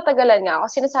 So, natatagalan nga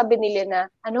ako. Sinasabi nila na,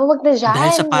 wag na dyan.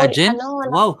 Dahil sa pageant?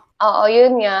 Wow. Oo,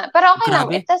 yun nga. Pero okay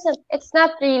Grabe. lang. It's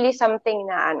not really something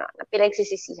na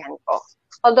pinagsisisihan ko.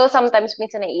 Although, sometimes,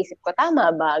 minsan naisip ko, tama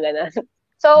ba? Ganun.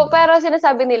 So, pero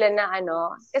sinasabi nila na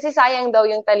kasi sayang daw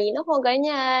yung talino ko,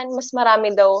 ganyan. Mas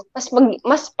marami daw,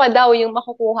 mas pa daw yung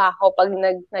makukuha ko pag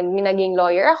naging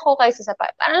lawyer ako kaysa sa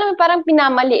parang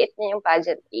pinamaliit niya yung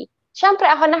pageantry. Siyempre,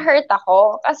 na-hurt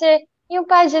ako. Kasi yung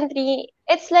pageantry,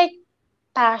 it's like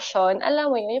passion.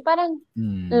 Alam mo yun, yung parang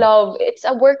love. It's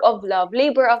a work of love,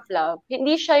 labor of love.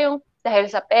 Hindi siya yung dahil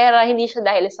sa pera, hindi siya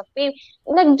dahil sa fame.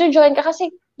 Nag-join ka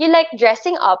kasi you like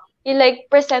dressing up. You like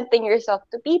presenting yourself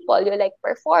to people. You like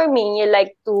performing. You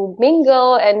like to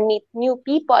mingle and meet new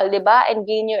people, di ba? And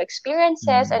gain new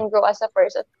experiences and grow as a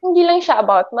person. Hindi lang siya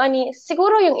about money.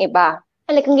 Siguro yung iba.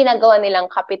 Like, yung ginagawa nilang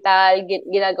capital,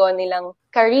 ginagawa nilang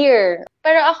career.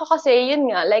 Pero ako kasi, yun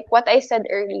nga, like what I said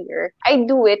earlier, I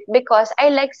do it because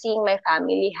I like seeing my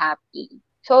family happy.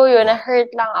 So, yun, na-hurt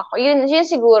lang ako. Yun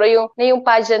siguro, yung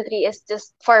pageantry is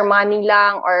just for money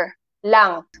lang or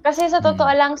lang. Kasi sa totoo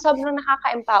lang, sobrang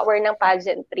nakaka-empower ng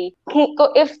pageantry.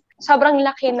 If sobrang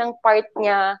laki ng part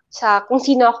niya sa kung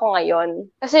sino ako ngayon.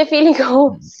 Kasi feeling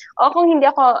ko, kung hindi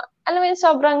ako, alam mo yun,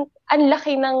 sobrang ang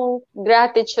laki ng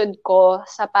gratitude ko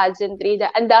sa pageantry.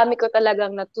 Ang dami ko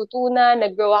talagang natutunan,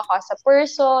 nag-grow ako as a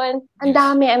person. Ang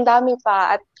dami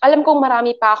pa. At alam kong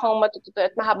marami pa akong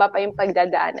matututunan at mahaba pa yung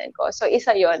pagdadaanan ko. So,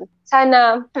 isa yon.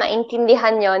 Sana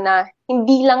maintindihan nyo na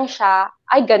hindi lang siya,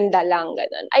 ay ganda lang,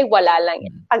 ganun. Ay wala lang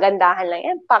yan. Pagandahan lang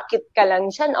yan. Pakit ka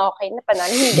lang dyan, okay na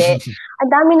panalo. Hindi.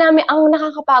 Ang dami namin, ang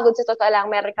nakakapagod sa totoo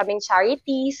lang, meron kaming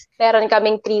charities, meron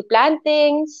kaming tree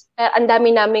plantings, ang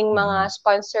dami naming mga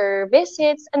sponsor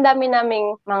visits, ang dami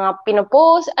naming mga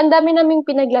pinopost, ang dami naming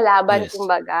pinaglalaban,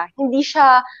 kumbaga. Hindi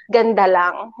siya ganda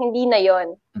lang. Hindi na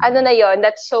yon. Ano na yon,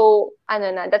 that's so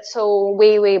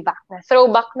way back na.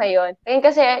 Throwback na yon. Ngayon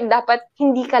kasi dapat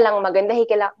hindi ka lang maganda,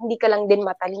 hindi ka lang din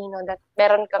matalino.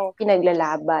 Meron kang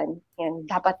pinaglalaban. Yan,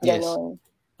 dapat ganun.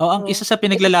 Ang isa sa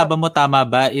pinaglalaban mo, tama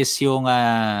ba, is yung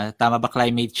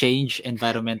climate change,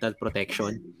 environmental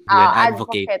protection?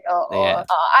 Advocate.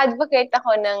 Advocate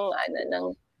ako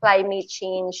ng climate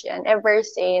change yan. Ever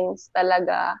since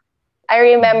talaga. I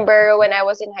remember when I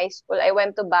was in high school, I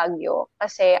went to Baguio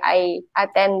kasi I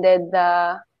attended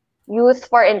the Youth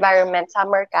for Environment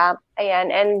summer camp. Ayan,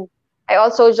 and I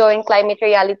also joined Climate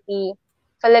Reality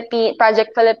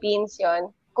Project Philippines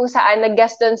yon, kung saan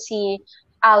nag-guest doon si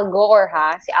Al Gore,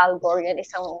 Si Al Gore, yun,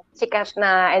 isang sikat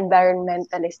na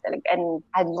environmentalist talaga and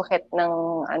advocate ng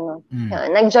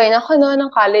Nag-join ako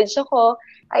ng college ako.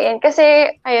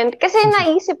 Kasi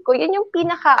naisip ko, yun yung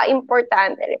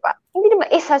pinaka-importante, di ba? Hindi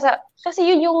naman kasi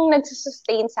yun yung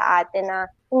nagsusustain sa atin na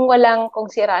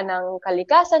kung sira ng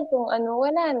kalikasan,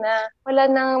 wala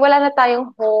na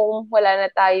tayong home, wala na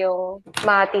tayong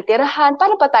matitirahan,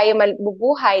 paano pa tayo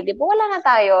mabubuhay, di ba? Wala na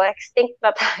tayo, extinct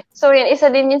na tayo. So yun, isa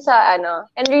din yun sa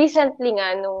and recently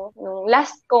nga, nung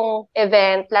last kong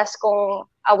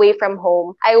away from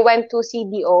home, I went to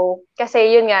CDO,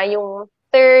 kasi yun nga, yung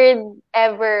third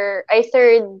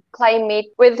climate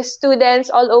with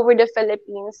students all over the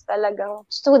Philippines. Talagang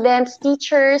students,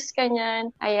 teachers,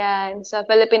 kanyan. Ayan, sa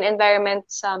Philippine Environment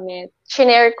Summit.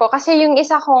 Shinare ko. Kasi yung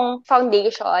isa kong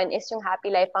foundation is yung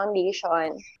Happy Life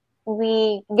Foundation.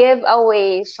 We give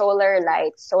away solar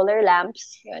lamps.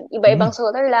 Yun. Iba-ibang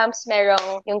solar lamps.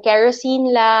 Merong yung kerosene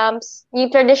lamps,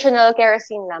 yung traditional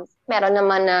kerosene lamps. Meron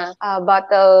naman na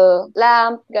bottle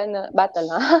lamp, gano'n. Bottle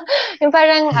na. Yung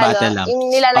parang, yung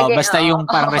nilalagay. Basta yung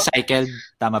parang recycled,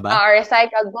 tama ba?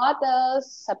 Recycled bottles,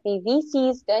 sa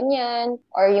PVCs, ganyan.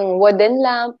 Or yung wooden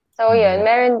lamp. So, yun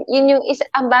yung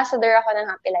ambassador ako ng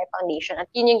Happy Life Foundation at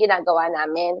yun yung ginagawa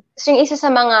namin. So, yung isa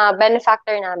sa mga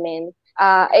benefactor namin,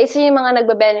 isa yung mga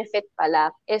nagbe-benefit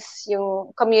pala is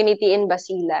yung community in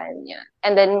Basilan. Yeah.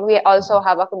 And then we also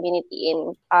have a community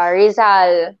in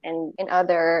Rizal and in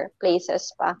other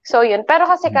places pa. So yun. Pero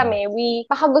kasi kami,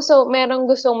 merong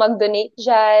gustong mag-donate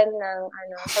dyan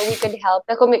so we could help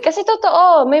the community. Kasi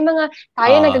totoo, may mga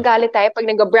nagagalit tayo pag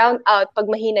nag-brown out, pag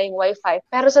mahina yung wifi.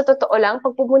 Pero sa totoo lang,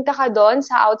 pag pupunta ka doon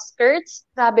sa outskirts,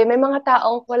 grabe, may mga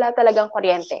taong wala talagang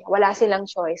kuryente. Wala silang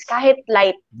choice. Kahit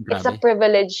light, it's a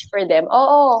privilege for them.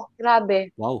 Oo, grabe.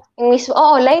 Wow. Yung mismo,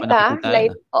 light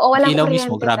light. Walang ilaw kuryente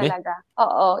mismo, grabe. Talaga.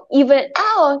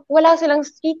 Wala silang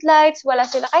street lights,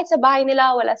 kahit sa bahay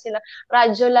nila, wala silang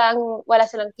radyo lang, wala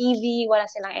silang TV, wala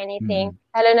silang anything.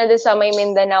 Lalo na doon sa may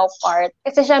Mindanao part.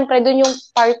 Kasi syempre, doon yung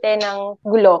parte ng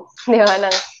gulo. Di ba?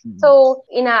 So,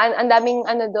 ang daming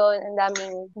doon, ang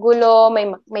daming gulo,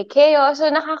 may chaos. So,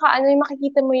 yung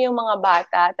makikita mo yung mga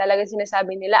bata, talaga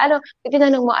sinasabi nila,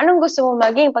 tinanong mo, anong gusto mo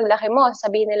maging paglaki mo?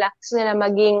 Sabihin nila, gusto nila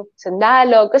maging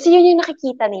sundalo. Kasi yun yung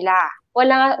nakikita nila.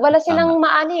 Wala silang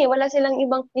wala silang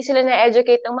hindi sila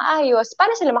na-educate ng maayos.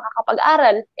 Paano sila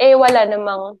makakapag-aral? Wala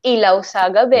namang ilaw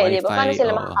sa gabi, di ba? Paano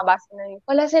sila makakabasa ng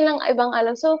wala silang ibang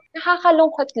alam. So,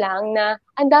 nakakalungkot lang na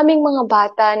ang daming mga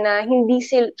bata na hindi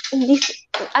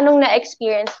anong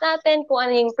na-experience natin, kung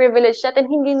ano yung privilege natin,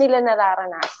 hindi nila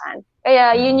nararanasan.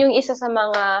 Kaya, yun yung isa sa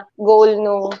mga goal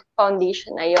nung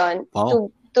foundation na yun.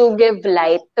 To give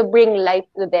light, to bring light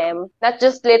to them. Not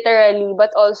just literally,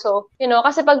 but also,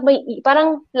 kasi pag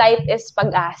parang light is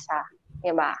pag-asa.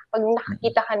 Diba? Pag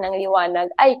nakakita ka ng liwanag,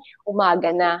 ay,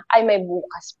 umaga na, ay, may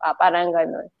bukas pa, parang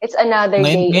ganun. It's another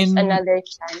day, it's another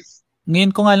chance.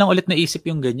 Ngayon ko nga lang ulit naisip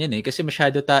yung ganyan kasi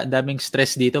masyado daming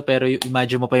stress dito, pero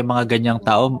imagine mo pa yung mga ganyang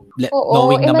tao,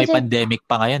 knowing na may pandemic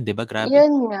pa ngayon, di ba? Grabe.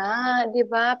 Yun nga, di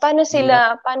ba? Paano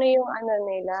yung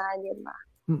nila, di ba?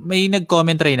 May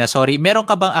nag-comment rin sorry, meron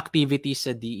ka bang activities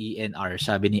sa DENR?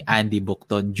 Sabi ni Andy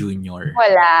Bucton Jr.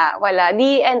 Wala.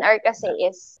 DENR kasi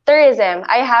is tourism.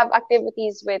 I have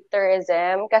activities with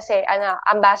tourism kasi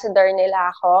ambassador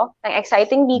nila ako ng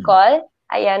Exciting Bicol.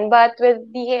 Ayan, but with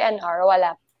DANR,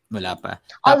 wala. Wala pa.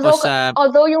 Tapos,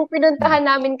 although yung pinuntahan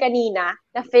namin kanina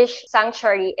na fish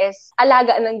sanctuary is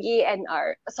alaga ng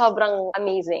DANR, sobrang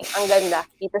amazing. Ang ganda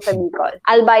dito sa Bicol.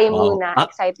 Albay muna,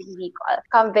 exciting Bicol.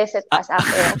 Come visit us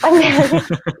after yung pandemic.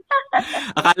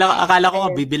 akala ko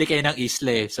nga bibili kayo ng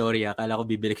isla eh. Sorry, akala ko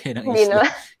bibili kayo ng Hindi isla.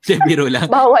 Biro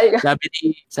lang. Bawal.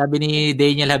 Sabi ni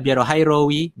Daniel Javiero, "Hi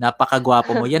Rowie,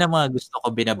 napakagwapo mo." Yan ang mga gusto ko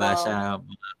binabasa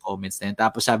mga comments na yan.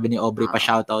 Tapos sabi ni Aubrey pa,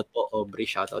 shoutout po. Aubrey,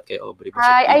 shoutout kay Aubrey.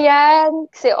 Hi, ayan.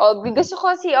 Si Aubrey. Gusto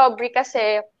ko si Aubrey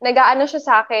kasi nag-aano siya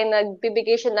sa akin,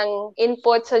 nagbibigay siya ng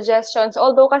input, suggestions.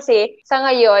 Although kasi sa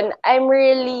ngayon, I'm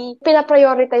really,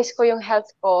 pinaprioritize ko yung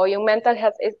health ko, yung mental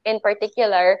health in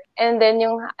particular, and then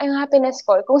yung happiness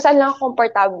ko, kung saan lang ako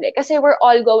komportable. Kasi we're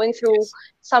all going through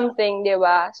something, di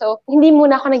ba? So, hindi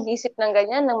muna ako nag-iisip ng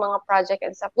ganyan, ng mga project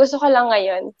and stuff. Gusto ko lang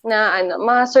ngayon na,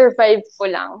 ma-survive ko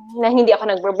lang, na hindi ako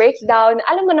nagbe-breakdown.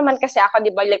 Alam mo naman kasi ako,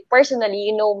 di ba, like, personally,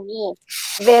 you know me,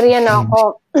 very,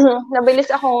 ako,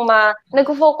 nabilis akong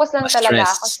nag-focus lang talaga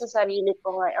ako sa sarili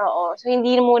ko ngayon. Oo. So,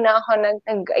 hindi muna ako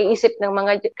nag-iisip ng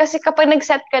mga, kasi kapag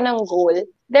nag-set ka ng goal,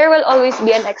 there will always be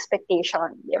an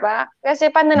expectation, di ba? Kasi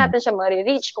paano natin siya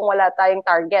ma-reach kung wala tayong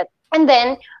target? And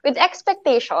then, with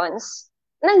expectations,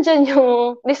 nandyan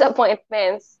yung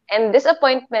disappointments. And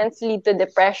disappointments lead to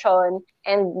depression.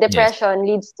 And depression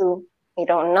leads to, we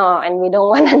don't know, and we don't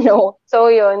wanna know. So,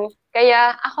 yun.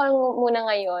 Kaya ako muna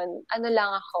ngayon,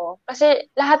 lang ako. Kasi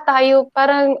lahat tayo,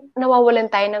 parang nawawalan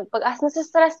tayo ng pag-asa.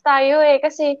 Nasa-stress tayo eh.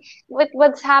 Kasi with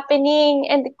what's happening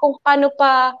and kung paano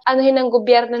pa anuhin ng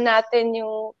gobyerno natin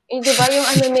yung di ba,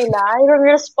 yung nila, yung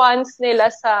response nila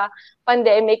sa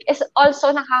pandemic is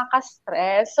also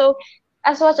nakaka-stress. So,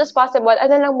 as much as possible,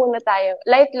 lang muna tayo.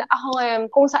 Like, ako ngayon,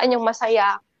 kung saan yung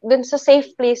masaya, dun sa safe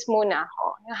place muna ako.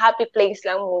 Yung happy place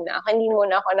lang muna ako. Hindi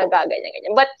muna ako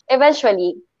nagaganyan-ganyan. But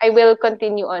eventually, I will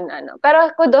continue on Pero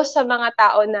kudos sa mga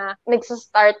tao na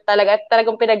nagsastart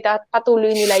talagang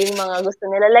pinagpatuloy nila yung mga gusto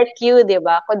nila. Like you, di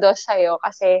ba? Kudos sa'yo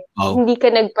kasi hindi ka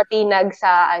nagpatinag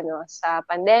sa, sa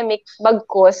pandemic.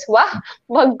 Bagkus.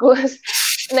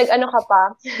 Nag-ano ka pa.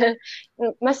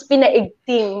 Mas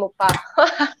pinaigting mo pa.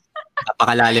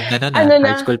 Napakalalim na nun.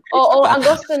 High school place. Oo,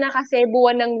 Agosto na kasi,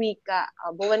 buwan ng wika.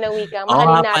 Buwan ng wika.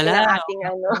 Mahalin natin ang ating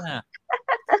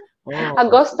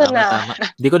Agosto tama, na.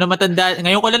 Hindi ko na matandaan.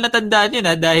 Ngayon ko lang natandaan yun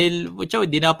dahil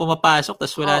hindi na ako pumapasok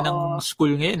tapos wala nang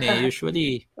school ngayon eh.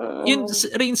 Usually. Yun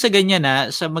rin sa ganyan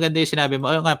sa maganda yung sinabi mo.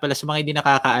 Nga pala sa mga hindi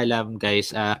nakakaalam guys,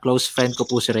 close friend ko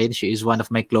po si Rein. She is one of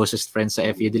my closest friends sa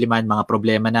FU Diliman. Mga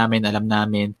problema namin, alam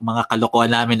namin. Mga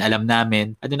kalokohan namin, alam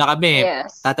namin. Na kami,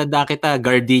 tatandaan kita,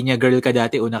 gardenia girl ka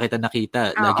dati, una kita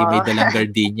nakita. Lagi may dalang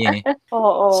gardenia eh.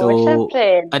 Oo, so,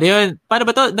 syempre. Yun? Paano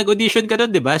ba to? Nag-audition ka doon,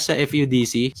 di ba? Sa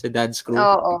FUDC, sa dance crew.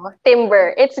 Oo.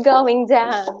 Timber. It's going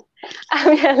down.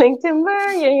 I'm yelling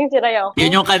timber. Yun yung sinayaw ko.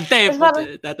 Yun yung kanta eh.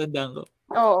 Tatandaan ko.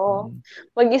 Oo.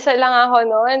 Mag-isa lang ako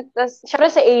noon. Tapos, syempre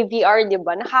sa AVR, di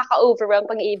ba? Nakaka-overwhelm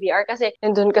pag AVR kasi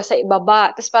nandun ka sa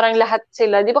ibaba. Tapos parang lahat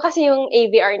sila. Di ba kasi yung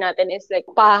AVR natin is like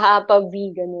paha, pa-V,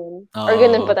 ganun. Or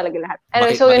ganun pa talaga lahat.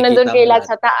 So, yun nandun kayo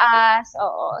lahat sa taas.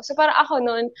 Oo. So, parang ako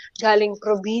noon, galing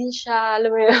probinsya.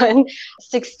 Alam mo yun?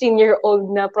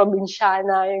 16-year-old na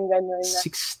probinsyana. Yung ganun.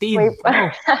 16?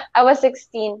 I was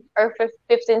 16 or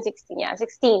 15, 16. Yeah,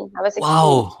 16. I was 16.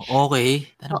 Wow.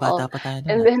 Okay. Bata pa tayo.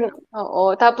 And then,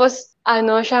 tapos,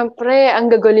 syempre, ang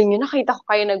gagaling yun. Nakita ko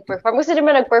kayo nag-perform. Gusto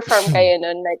naman nag-perform kayo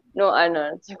nun. Like,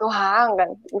 sabi ko,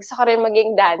 gusto ko rin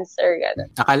maging dancer.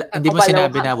 Hindi mo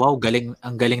sinabi na, wow,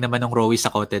 ang galing naman ng Rowie sa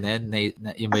kote na yun.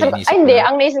 Yung ba yung isip hindi.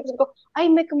 Ang naisip ko,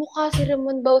 may kamukha si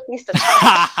Ramon Bautista.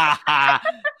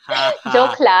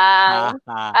 Joke lang.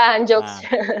 Jokes.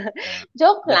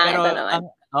 Joke lang. Pero, ito naman.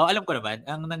 Alam ko naman.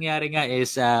 Ang nangyari nga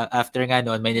is, after nga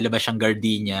noon, may nilabas siyang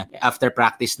gardenia. After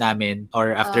practice namin,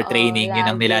 or after training, yun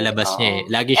ang nilalabas niya eh.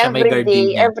 Lagi siya may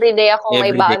gardenia. Everyday ako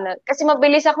may baon. Kasi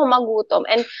mabilis ako magutom.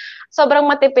 And sobrang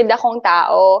matipid akong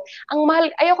tao. Ang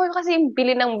mahal, ayoko kasi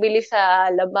bili ng bili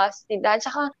sa labas, tindahan.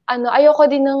 Tsaka,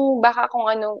 ayoko din ng baka kung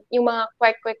yung mga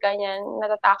kwek-kwek ganyan.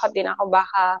 Natatakot din ako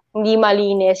baka hindi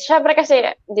malinis. Syempre kasi,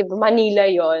 di ba, Manila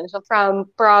yon. So,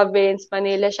 from province,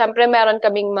 Manila, syempre meron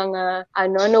kaming mga,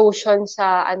 notions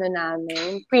sa,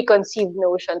 namin, preconceived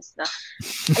notions na,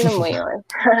 alam mo yon.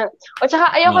 O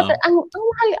tsaka, ayoko, ang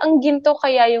mahal, ang ginto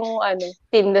kaya yung,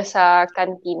 tinda sa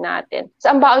canteen natin.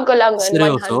 So, ang baon ko lang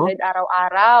nun, 100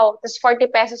 araw-araw. Tapos 40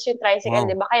 pesos yung tricycle,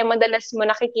 di ba? Kaya madalas mo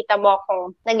nakikita mo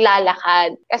akong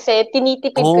naglalakad. Kasi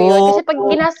tinitipid ko yun. Kasi pag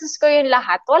ginastos ko yung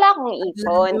lahat, wala akong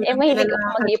ipon. Mahilig ako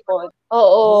mag-ipon.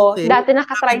 Oo. Okay. Dati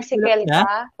naka-tricycle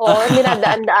ka. Oo,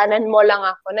 dinadaan-daanan mo lang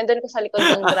ako. Nandun ko sa likod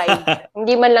ng driver. Hindi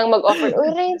Hindi man lang mag-offer, uy,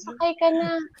 Rein, sakay ka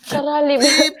na. Tara, libre.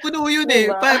 Puno yun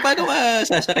diba? Paano ka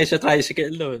sasakay sa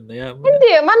tricycle doon? Hindi,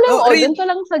 malay mo, doon ka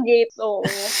lang sa gate. Oo.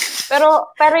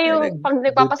 Pero yung pag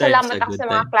nagpapasalamat ako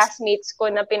sa mga classmates ko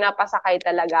na pinapasakay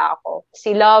talaga ako.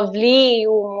 Si Lovely,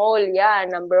 yung mall,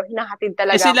 yan. Hinahatid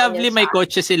talaga si ako Lovely, may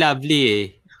kotse si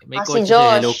Lovely May kotse si si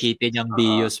Hello Kitty niyang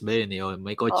Bios ba yun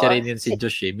May kotse rin yun si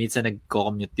Josh Minsan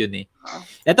nagko-commute yun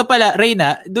Ito pala,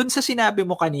 Reyna, dun sa sinabi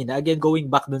mo kanina, again, going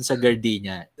back dun sa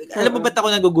gardenia. Alam mo ba't ako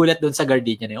nagugulat dun sa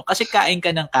gardenia na yun? Kasi kain ka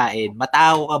ng kain.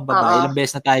 Matakaw kang babae. Ilang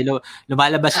beses na tayo,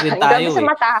 lumalabas rin tayo. Hindi sa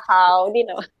matakaw. Hindi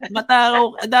naman. Matakaw.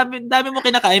 Dami mo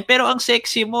kinakain. Pero ang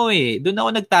sexy mo Doon ako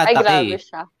nagtataka. Ay, grabe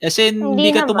siya. As in,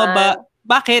 hindi ka tumaba.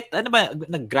 Bakit? Ano ba?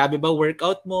 Naggrabe ba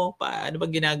workout mo? Ano ba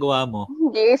ginagawa mo?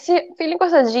 Hindi. Feeling ko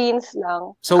sa jeans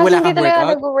lang. So, wala kang workout? Kasi hindi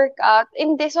talaga nag-workout.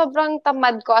 Hindi. Sobrang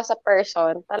tamad ko as a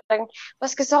person. Talagang,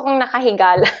 mas gusto kong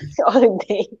nakahiga lang all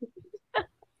day.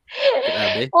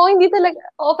 Grabe. Hindi talaga.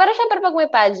 Pero syempre pag may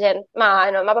pageant,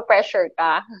 mapapressure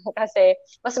ka. Kasi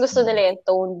mas gusto nila yung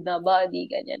toned na body,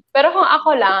 ganyan. Pero kung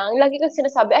ako lang, lagi kong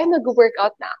sinasabi, ay,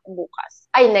 mag-workout na ako bukas.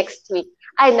 Ay, next week.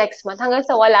 Ay, next month. Hanggang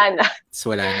sa wala na.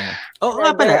 Wala na.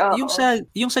 Nga pala,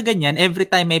 yung sa ganyan, every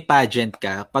time may pageant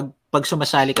ka, pag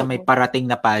sumasali ka may parating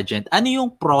na pageant, ano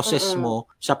yung process mo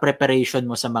sa preparation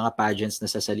mo sa mga pageants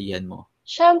na sasalihan mo?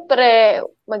 Siyempre,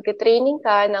 mag-training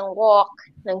ka ng walk,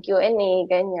 ng Q&A,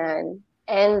 ganyan.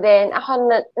 And then, ako,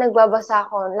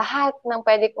 nagbabasa ako. Lahat ng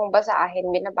pwede kong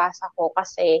basahin, binabasa ko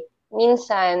kasi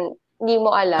minsan, hindi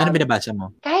mo alam. Ano binabasa mo?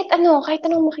 Kahit anong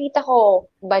makita ko.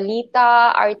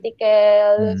 Balita,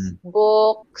 articles,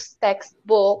 books,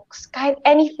 textbooks, kahit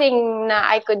anything na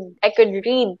I could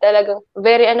read. Talagang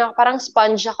very parang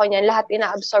sponge ako niyan. Lahat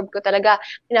ina-absorb ko talaga.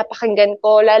 Pinapakinggan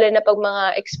ko, lalo na pag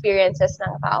mga experiences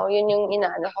ng tao. Yun yung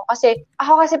inaano ko. Kasi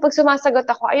pag sumasagot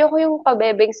ako, ayoko yung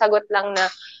pabebeng sagot lang na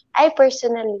I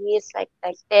personally is like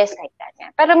this, like that.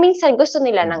 Yeah. Pero minsan, gusto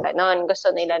nila ng ganon.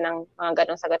 Gusto nila ng mga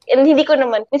ganong sagot. And hindi ko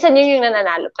naman, minsan yun yung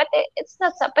nananalo. But it's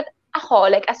not so. But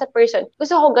ako, like as a person,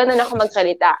 gusto ko ganon ako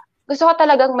magsalita. Gusto ko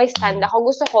talagang may stand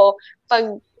ako. Gusto ko,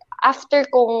 after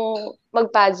kong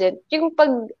mag-pageant,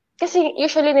 kasi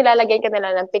usually nilalagyan ka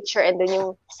nila ng picture and then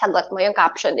yung sagot mo, yung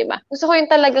caption, di ba? Gusto ko yung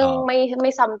talagang may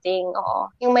something,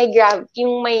 Yung may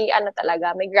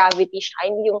talaga, may gravity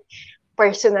siya. Hindi yung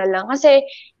personal lang. Kasi,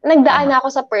 nagdaan ako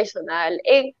sa personal.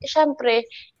 Syempre,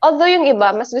 although yung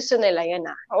iba, mas gusto nila yun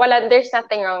there's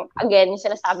nothing wrong. Again, yung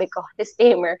sinasabi ko,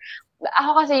 disclaimer.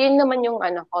 Ako kasi, yun naman yung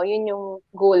yun yung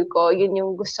goal ko, yun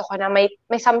yung gusto ko na may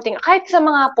something. Kahit sa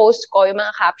mga post ko, yung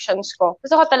mga captions ko,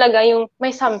 gusto ko talaga yung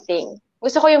may something.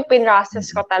 Gusto ko yung pinrocess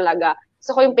ko talaga.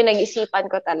 Gusto ko yung pinag-isipan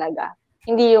ko talaga.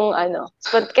 Hindi yung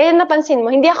kaya napansin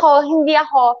mo, hindi ako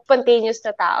spontaneous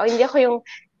na tao. Hindi ako yung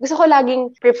gusto ko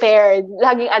laging prepared,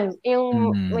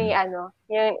 yung may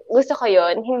yung gusto ko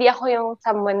yun. Hindi ako yung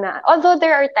someone na, although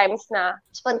there are times na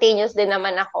spontaneous din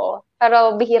naman ako,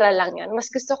 pero bihira lang yun.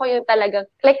 Mas gusto ko yung talagang,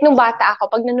 like nung bata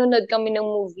ako, pag nanonood kami ng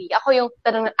movie, ako yung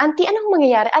tanong, Auntie, anong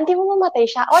mangyayari? Auntie, mo mamatay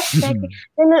siya? What's next?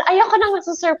 Ayoko nang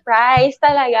masu-surprise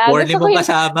talaga. Warning mo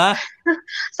kasama?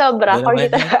 Sobra, corny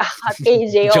talaga ako at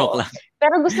KJ. Joke lang.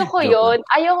 Pero gusto ko yun.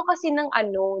 Ayoko kasi ng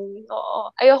unknown.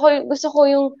 Gusto ko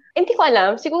yung, hindi ko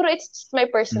alam, siguro it's just my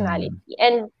personality.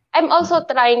 And I'm also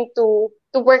trying to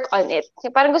work on it. Kasi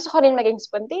parang gusto ko rin maging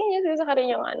spontaneous. Gusto ko rin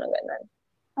yung ganun.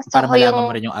 Para malaman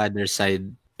mo rin yung other side.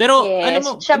 Pero, alam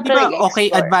mo, hindi ba okay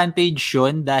advantage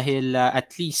yun dahil at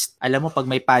least, alam mo, pag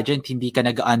may pageant, hindi ka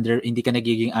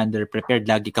nagiging under-prepared,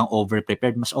 lagi kang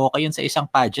over-prepared. Mas okay yun sa isang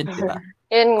pageant, di ba?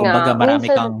 Yun kumbaga, marami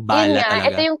kang bala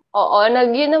talaga. Ito yung,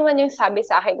 yun naman yung sabi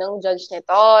sa akin ng judge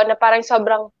nito, na parang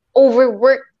sobrang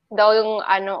overworked daw yung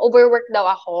overwork daw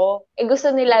ako.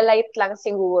 Gusto nila light lang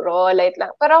siguro, light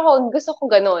lang. Pero ako, gusto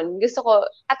ko ganun. Gusto ko,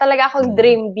 talaga akong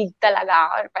dream big talaga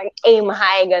ako. Parang aim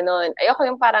high, ganun. Ayoko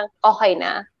yung parang okay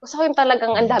na. Gusto ko yung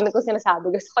talagang ang dami kong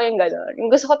sinasabi. Gusto ko yung ganun. Yung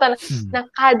gusto ko talaga, na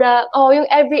yung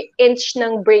every inch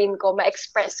ng brain ko,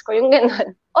 ma-express ko, yung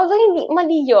ganun. Although hindi,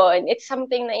 mali yun. It's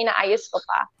something na inaayos ko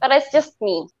pa. But it's just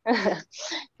me.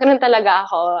 Ganun talaga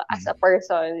ako as a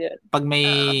person. Yun. Pag may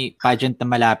pageant na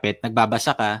malapit,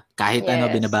 nagbabasa ka, kahit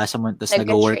binabasa mo, tapos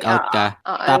nag-workout ka.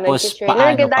 Tapos,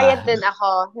 paano Nag-diet din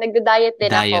ako. Nag-diet din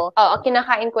ako.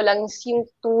 Kinakain ko lang yung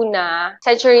tuna,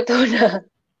 century tuna,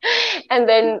 and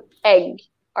then egg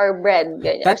or bread,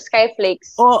 ganyan, or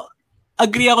skyflakes.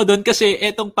 Agree ako doon kasi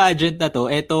etong pageant na to,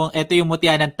 eto yung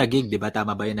Mutya ng Taguig, 'di ba?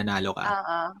 Tama ba 'yung nanalo ka?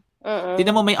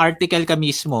 Tingnan mo, may article ka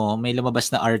mismo, may lumabas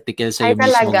na article sa iyo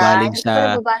mismo galing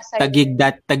sa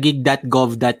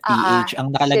taguig.gov.ph.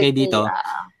 Ang nakalagay dito,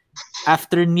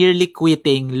 after nearly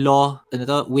quitting, law,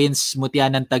 wins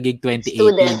Mutya ng Taguig 2018.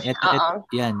 Student. Ito,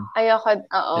 yan. Ayoko,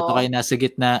 oo. Ito kayo nasa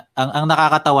gitna. Ang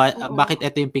nakakatawa, bakit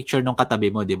ito yung picture nung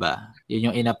katabi mo, di ba?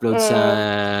 Yun yung in-upload sa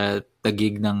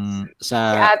Taguig ng si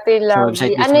Ate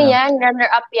Lovely. Ano yan?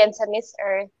 Runner-up yan sa Miss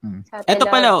Earth. Ito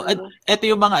pala, ito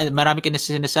yung mga, marami ka na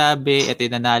sinasabi, ito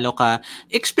yung nanalo ka.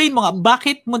 Explain mo nga,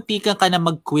 bakit muntikan ka na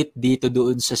mag-quit dito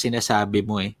doon sa sinasabi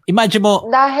mo eh? Imagine mo,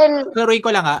 dahil, klaruin ko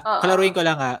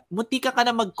lang ha, muntikan ka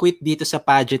na mag-quit dito sa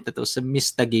pageant na to, sa Miss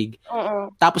Taguig.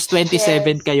 Tapos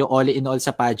 27 kayo all in all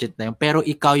sa pageant na yun, pero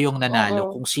ikaw yung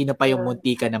nanalo, kung sino pa yung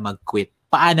muntikan na mag-quit.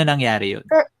 Paano nangyari yun?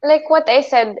 Like what I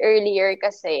said earlier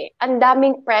kasi, ang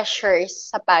daming pressures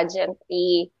sa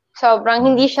pageantry. Sobrang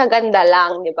hindi siya ganda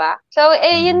lang, di ba? So,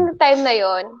 yun time na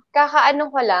yun,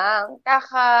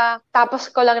 tapos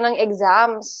ko lang ng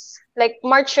exams. Like,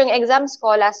 March yung exams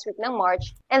ko, last week ng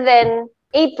March. And then,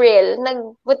 April,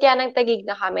 nagbutya ng Taguig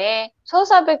na kami. So,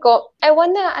 sabi ko, I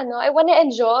wanna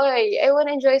enjoy. I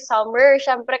wanna enjoy summer.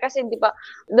 Syempre kasi, di ba,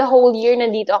 the whole year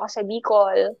nandito ako sa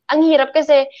Bicol. Ang hirap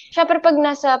kasi, syempre pag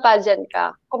nasa pageant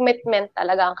ka, commitment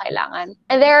talaga ang kailangan.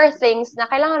 And there are things na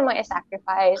kailangan mong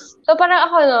i-sacrifice. So,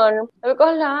 parang ako nun, sabi ko,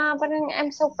 parang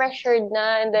I'm so pressured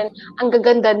na. And then, ang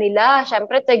gaganda nila.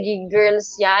 Syempre, Taguig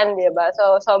girls yan, di ba?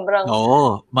 So, sobrang...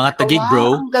 Oo, mga Taguig,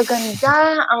 bro. Ang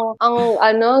gaganda.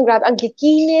 Grabe, ang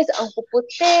gikinis, ang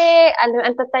puputi,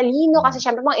 ang tatalino. Kasi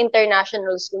syempre mga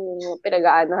internationals yung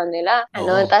pinag-aanohan nila.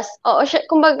 Tas,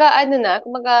 kumbaga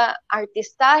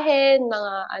artistahin,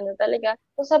 mga talaga.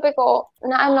 So sabi ko,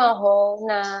 na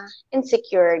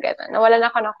insecure, gano'n. Nawalan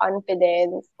ako ng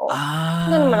confidence.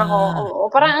 Naman ako,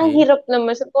 parang ang hirap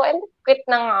naman. So, quit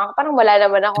na nga ako. Parang wala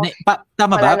naman ako.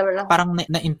 Tama ba? Parang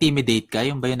na-intimidate ka?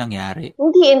 Yung ba yung nangyari?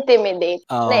 Hindi intimidate.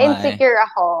 Na-insecure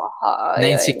ako.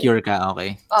 Na-insecure ka,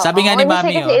 okay. Sabi nga ni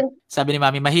Mami, sabi ni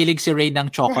Mami, mahilig si Rein ng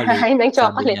chocolate. Ng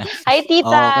chocolate. Hi,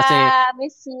 tita! Kasi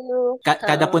miss you.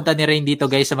 Kada punta ni Rein dito,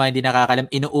 guys, sa mga hindi nakakalam,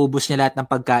 inuubos niya lahat ng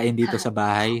pagkain dito sa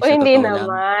bahay. Hindi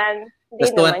naman. Hindi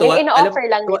naman. Yung ino-offer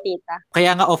lang ni tita.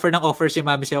 Kaya nga offer si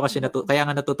Mami sa'yo kasi kaya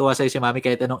nga natutuwa sa'yo si Mami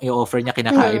kahit anong i-offer niya,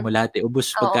 kinakain mo lahat.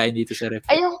 Ubus pagkain dito sa ref.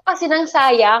 Ayoko kasi ng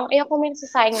sayang. Ayoko may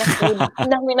nasasayang na food.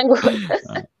 Ang dami ng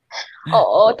gulat.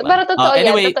 Oo, pero totoo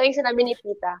yan. Totoo yung sinabi ni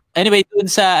tita. Anyway,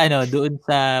 doon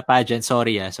sa pageant,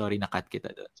 sorry na-cut kita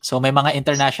doon. So, may mga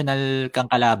international kang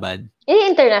kalaban.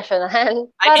 International. Parang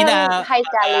high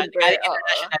caliber.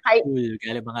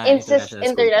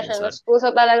 International school.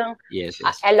 So, talagang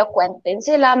eloquent din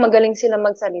sila. Magaling sila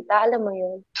magsalita. Alam mo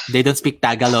yun. They don't speak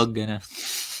Tagalog.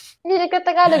 Hindi,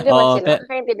 nagkatagalog naman sila.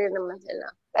 Kaya hindi din naman sila.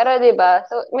 Pero, di ba?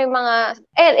 So, may mga...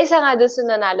 isa nga doon sa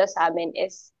nanalo sa amin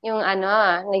is yung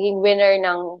naging winner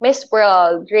ng Miss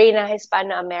World, Rein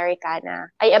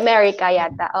Hispano-Americana. Ay, America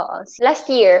yata. Oo. Last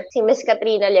year, si Miss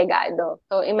Katrina Legado.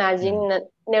 So, imagine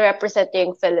ni-represent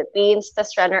yung Philippines.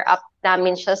 Tapos runner-up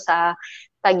namin siya sa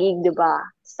Taguig, di ba?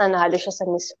 Tapos nanalo siya sa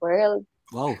Miss World.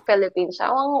 Wow. Philippines siya.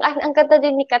 Ang ganda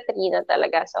din ni Katrina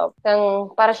talaga. So,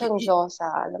 para siyang Diyosa,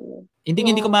 alam mo.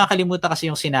 Hindi ko makakalimutan kasi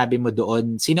yung sinabi mo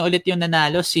doon. Sino ulit yung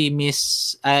nanalo? Si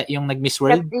Miss, yung nag-Miss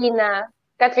World?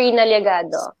 Katrina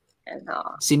Legado.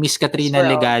 Si Miss Katrina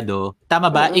Legado.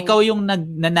 Tama ba? Ikaw yung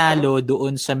nanalo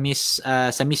doon sa Miss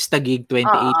Taguig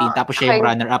 2018. Tapos siya yung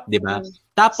runner-up, di ba?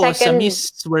 Tapos sa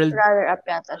Miss World... runner-up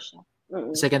yata siya.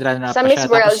 Second runner-up sa Miss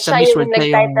World, tapos sa Miss World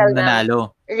siya yung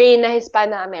nanalo. Rein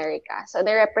Hispano-America. So,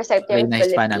 they represent yung Rein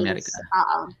Hispano-America.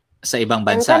 Sa ibang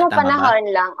Tama bansa, ba? Panahon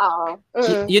lang,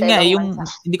 yun nga, yung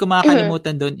hindi ko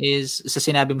makakalimutan doon is, sa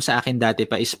sinabi mo sa akin dati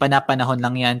pa, is panapanahon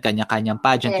lang yan, kanya-kanyang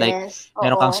pageant. Yes, like,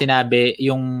 meron kang sinabi,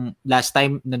 yung last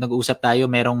time na nag-uusap tayo,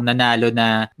 merong natalo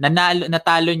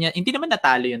niya, hindi naman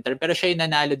natalo yung term, pero siya yung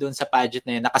nanalo doon sa pageant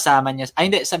na yun, nakasama niya,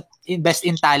 sa Best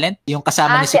in Talent, yung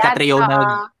kasama niya si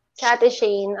Catriona. Si Ate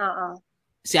Shane,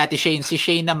 Si Ate Shane. Si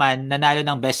Shane naman, nanalo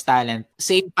ng Best Talent.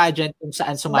 Same pageant kung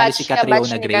saan sumali si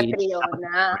Catriona Gray.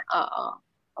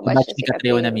 Batch ni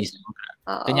Catriona mismo.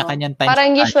 Kanya-kanyang time.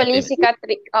 Parang usually si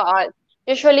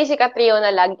Catriona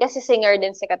lang, kasi singer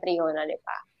din si Catriona, di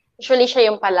ba? Usually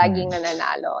siya yung palaging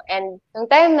nananalo. And yung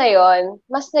time na yon,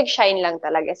 mas nag-shine lang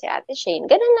talaga si Ate Shane.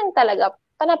 Ganun lang talaga.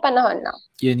 Panahon lang.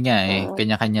 Yun nga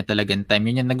kanya-kanya talagang time.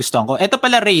 Yun yung nagustuhan ko. Eto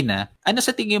pala, Reina, ano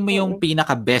sa tingin mo yung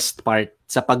pinaka-best part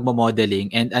sa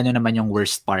pagmo-modeling and ano naman yung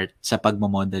worst part sa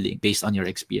pagmo-modeling based on your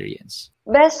experience?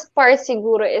 Best part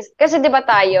siguro is, kasi di ba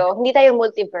hindi tayo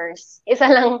multiverse. Isa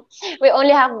lang, we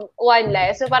only have one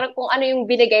life. So parang kung ano yung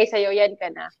binigay sa'yo, yan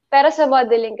ka na. Pero sa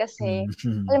modeling kasi,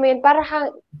 alam mo yun, parang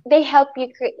they help you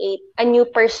create a new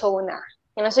persona.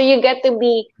 So you get to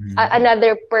be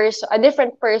another person, a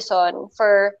different person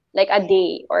for like a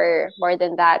day or more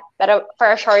than that. Pero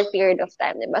for a short period of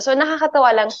time, diba? So,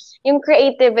 nakakatawa lang yung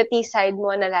creativity side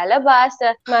mo na lalabas,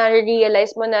 na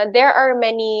ma-realize mo na there are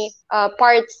many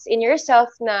parts in yourself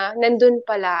na nandun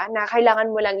pala, na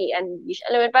kailangan mo lang i-unleash.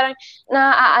 Alam mo, parang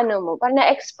parang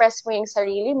na-express mo yung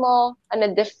sarili mo on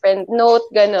a different note,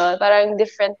 gano'n. Parang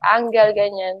different angle,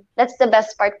 ganyan. That's the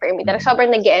best part for me. Talagang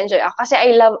sobrang nag-enjoy ako. Kasi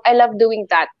I love doing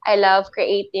that. I love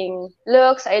creating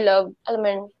looks. I love, alam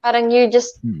mo, parang you're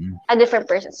just a different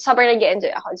person. Sobrang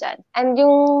nag-enjoy ako dyan. And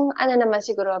yung, naman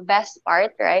siguro, best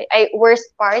part, right?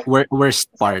 Worst part.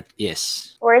 Worst part,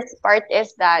 yes. Worst part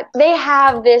is that they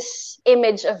have this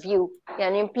image of you.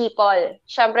 Yan, yung people.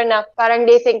 Siyempre na, parang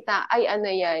they think na, ay,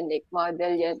 yan, like,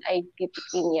 model yan, ay,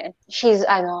 beauty yan. She's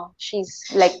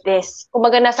like this.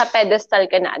 Kumbaga, nasa pedestal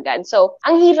ka na agad. So,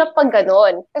 ang hirap pag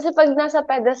ganun. Kasi pag nasa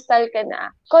pedestal ka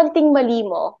na, konting mali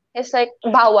mo, it's like,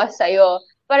 bawas sa'yo.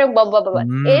 Parang bababa.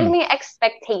 Yung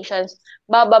expectations,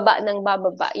 bababa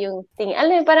yung tingin.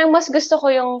 Alam mo, parang mas gusto ko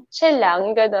yung chill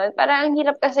lang, gano'n. Parang ang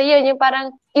hirap kasi yun, yung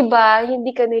parang iba,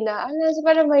 hindi ka nila, so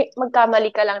parang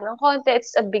magkamali ka lang ng konti,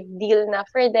 it's a big deal na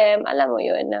for them. Alam mo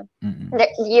yun, na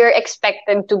you're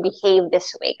expected to behave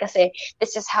this way kasi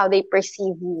this is how they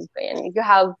perceive you. You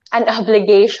have an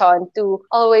obligation to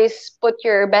always put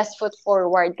your best foot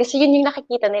forward kasi yun yung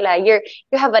nakikita nila. You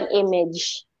have an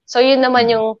image. So, yun naman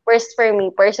yung first for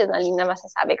me, personally, na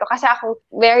masasabi ko. Kasi ako,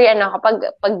 very kapag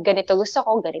ganito gusto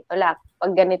ko, ganito lang.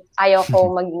 Pag ganito, ayaw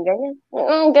ko maging ganyan.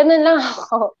 Ganun lang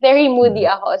ako. Very moody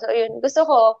ako. So, yun, gusto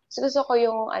ko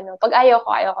yung, pag ayaw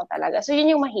ko talaga. So,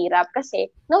 yun yung mahirap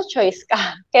kasi no choice ka.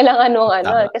 Kailangan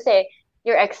kasi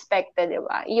you're expected, di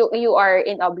ba? You are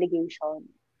in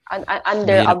obligation.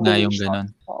 Under mahirap obligation. Nga yung ganun.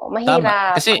 Mahirap.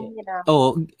 Tama. Kasi,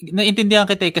 naintindihan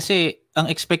kita kasi ang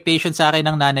expectation sa akin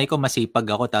ng nanay ko, masipag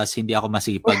ako, tapos hindi ako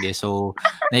masipag eh. So,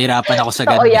 nahirapan ako sa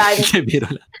ganun. Biro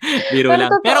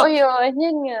lang. Pero,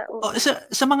 yun nga.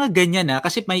 Sa mga ganyan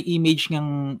kasi may image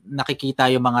ng nakikita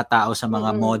yung mga tao sa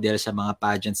mga model, sa mga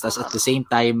pageants. Tapos at the same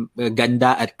time,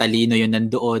 ganda at talino yun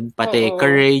nandoon. Pati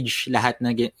courage, lahat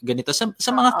na ganito. Sa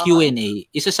mga Q&A,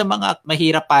 isa sa mga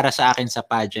mahirap para sa akin sa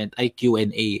pageant ay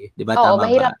Q&A. Diba? Tama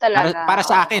mahirap ba? Talaga. Para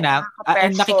sa akin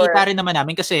and nakikita rin naman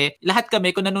namin kasi lahat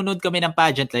kami, kung nanonood kami ng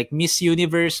pageant like Miss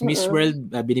Universe, Miss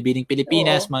World, Binibining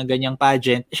Pilipinas, mga ganyang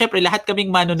pageant, syempre lahat kaming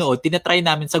manonood, tinatry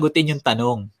namin sagutin yung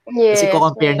tanong. Kasi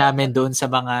compare namin doon sa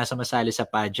mga sumasali sa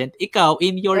pageant. Ikaw,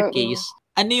 in your case,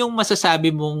 ano yung masasabi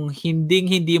mong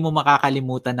hindi mo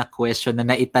makakalimutan na question na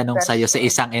naitanong sa'yo sa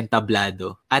isang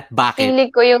entablado? At bakit? Pili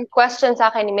ko yung question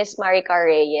sa akin ni Miss Marica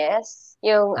Reyes.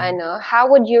 Yung how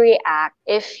would you react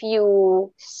if you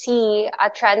see a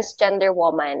transgender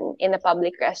woman in a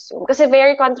public restroom? Kasi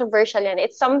very controversial yan.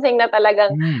 It's something na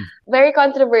talagang very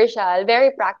controversial,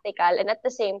 very practical, and at the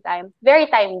same time, very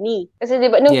timely. Kasi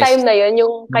diba, nung time na yun,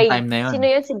 yung kay, sino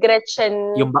yun? Si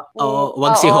Gretchen. Yung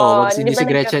wag si Ho, wag si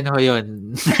Gretchen Ho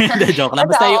yun. Joke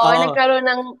lang. Basta nagkaroon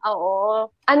ng,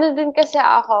 din kasi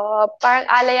ako, parang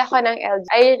alay ako ng LGBT.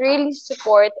 I really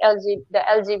support the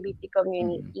LGBT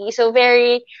community. So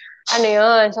very,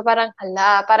 so parang,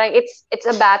 parang it's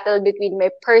a battle between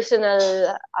my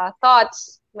personal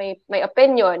thoughts, my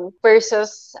opinion,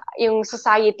 versus yung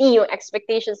society, yung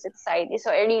expectations of society. So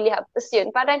I really have to see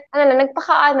yun. Parang,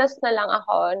 nagpaka-honest na lang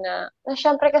ako na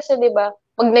syempre kasi, di ba,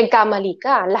 pag nagkamali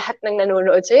ka, lahat ng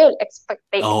nanonood sa'yo,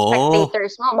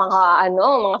 spectators mo,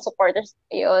 mga supporters,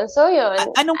 yun. So, yun.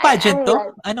 Anong pageant to?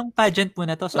 Anong pageant mo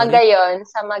na to? Sorry.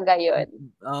 Sa Magayon.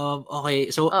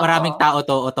 Okay. So, maraming tao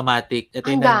to, automatic.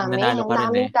 Ito yung nanalo ka rin eh.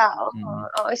 Ang daming tao.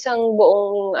 Isang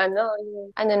buong,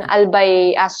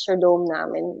 Albay Astrodome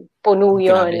namin. Puno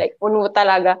yun. Like, puno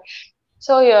talaga.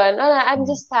 So, yun. I'm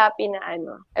just happy na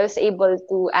I was able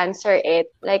to answer it.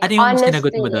 Like, ano yung honestly,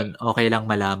 sinagot mo doon? Okay lang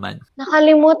malaman.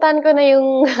 Nakalimutan ko na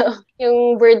yung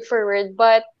yung word for word,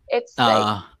 but it's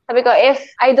like, sabi ko, if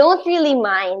I don't really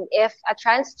mind if a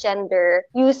transgender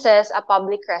uses a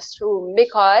public restroom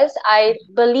because I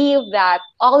believe that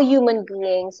all human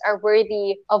beings are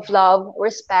worthy of love,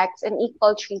 respect, and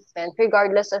equal treatment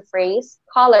regardless of race,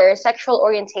 color, sexual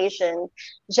orientation,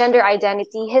 gender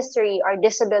identity, history, or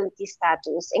disability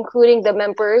status, including the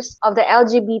members of the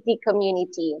LGBT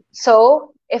community.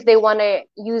 So, if they want to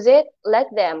use it, let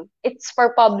them. It's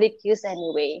for public use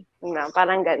anyway.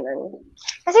 Parang ganun.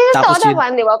 Kasi totoo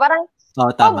naman, di ba? Parang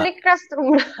public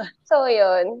restroom na. So,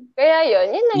 yun. Kaya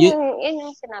yun. Yun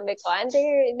yung sinabi ko. And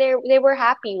they were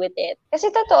happy with it.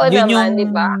 Kasi totoo naman, di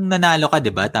ba? Yun yung nanalo ka,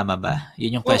 di ba? Tama ba?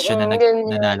 Yun yung question na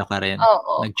nanalo ka rin.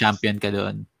 Nag-champion ka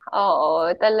doon. Oo,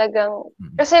 talagang.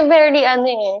 Kasi very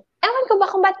ewan ko ba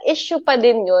kung ba't issue pa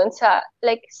din yun sa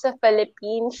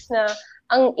Philippines na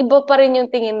ang iba pa rin yung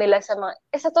tingin nila sa mga,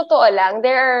 sa totoo lang,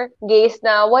 there are gays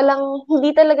na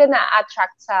hindi talaga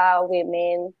na-attract sa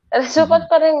women. So, pa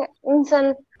rin,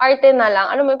 minsan, arte na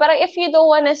lang. Ano mo, parang if you don't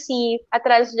wanna see a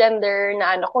transgender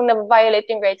na kung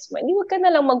na-violate yung rights mo, hindi wag ka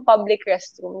na lang mag-public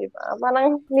restroom, di ba?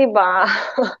 Parang, di ba?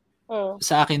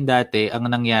 Sa akin dati, ang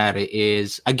nangyari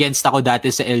is, against ako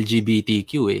dati sa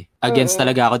LGBTQ eh. Against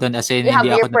talaga ako doon, as in, You have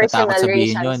hindi ako your natatakot personal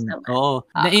sabihin yun. reasons naman. Oo,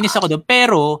 nainis ako doon.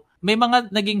 Pero, may mga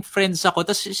naging friends ako,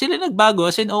 tapos sila nagbago,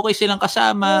 as in, okay silang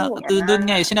kasama. Doon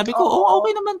nga eh, sinabi ko,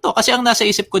 okay naman to. Kasi ang nasa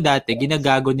isip ko dati,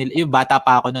 ginagago nila, yung bata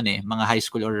pa ako noon eh, mga high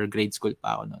school or grade school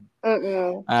pa ako noon.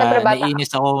 Naiinis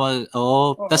ako.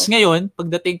 Tas ngayon,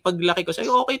 paglaki ko,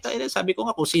 okay tayo. Sabi ko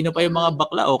nga, kung sino pa yung mga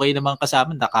bakla, okay naman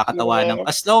kasama, nakakatawa ng.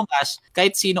 As long as,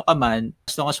 kahit sino ka man,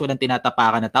 as long as walang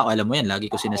tinatapakan na tao, alam mo yan,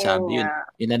 lagi ko sinasabi yun.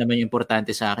 Yun na naman yung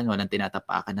importante sa akin, walang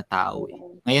tinatapakan na tao eh.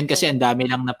 Ngayon kasi, ang dami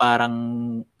lang na parang,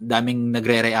 daming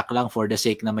nagre-react lang for the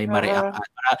sake na may ma-react.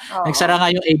 Nagsara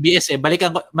nga yung ABS eh.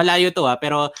 Balikan ko, malayo to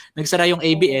pero nagsara yung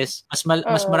ABS,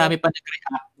 mas marami pa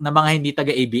nag-react na mga hindi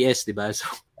taga-ABS, di ba? So,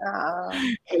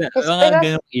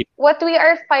 what we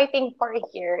are fighting for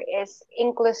here is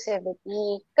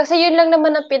inclusivity. Kasi yun lang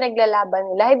naman ang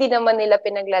pinaglalaban nila. Hindi naman nila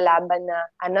pinaglalaban na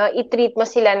i-treat mo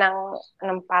sila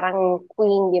ng parang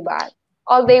queen, di ba?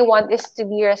 All they want is to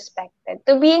be respected,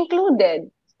 to be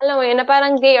included. Alam mo yun, na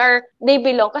parang they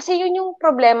belong. Kasi yun yung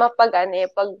problema pag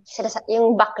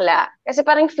yung bakla. Kasi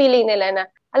parang feeling nila na,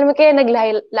 alam mo kaya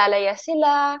naglalaya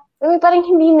sila. Alam mo, parang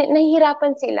hindi,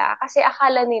 nahihirapan sila. Kasi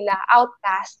akala nila,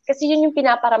 outcast. Kasi yun yung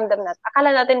pinaparamdam natin.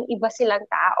 Akala natin iba silang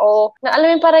tao. Na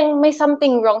alam mo, parang may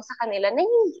something wrong sa kanila. Na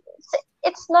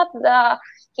it's not the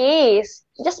case.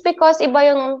 Just because iba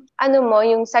yung,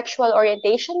 yung sexual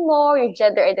orientation mo, your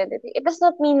gender identity, it does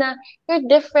not mean na you're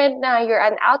different, na you're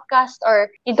an outcast, or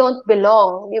you don't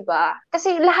belong, di ba?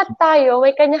 Kasi lahat tayo,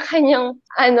 may kanya-kanyang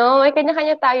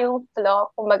tayong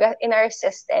flaw, kumbaga, in our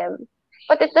system.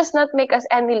 But it does not make us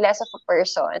any less of a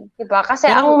person, di ba? Kasi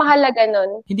ang mahalaga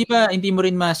nun. Hindi mo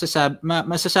rin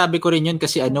masasabi ko rin yun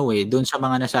kasi doon sa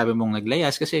mga nasabi mong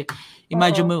naglayas. Kasi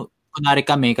imagine mo, kunwari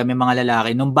kami mga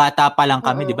lalaki, nung bata pa lang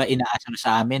kami, di ba, inaasar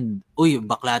sa amin, uy,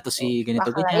 bakla to si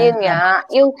ganito, bakla, ganyan.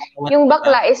 Yun nga. Yung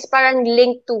bakla is parang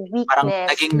linked to weakness. Parang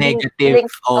naging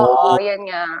negative. Yun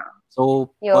nga.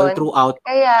 So, all throughout.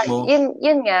 Kaya,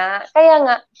 yun nga. Kaya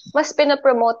nga, mas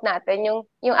pinapromote natin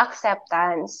yung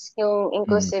acceptance, yung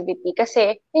inclusivity.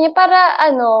 Kasi, yun yung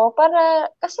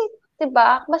kasi,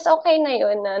 diba, mas okay na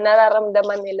yun na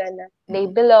nararamdaman nila na they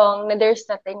belong, na there's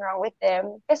nothing wrong with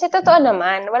them. Kasi totoo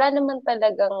naman, wala naman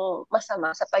talagang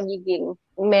masama sa pagiging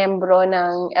membro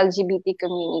ng LGBT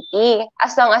community.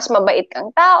 As long as mabait kang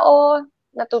tao,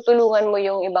 natutulungan mo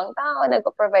yung ibang tao,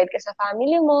 nagpo-provide ka sa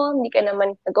family mo, hindi ka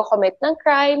naman nagko-commit ng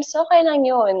crimes, okay lang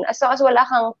yun. As long as wala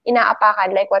kang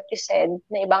inaapakan, like what you said,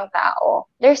 na ibang tao,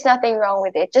 there's nothing wrong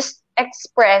with it. Just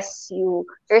express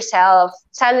yourself,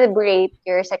 celebrate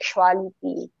your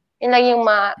sexuality. Yun lang yung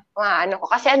ko.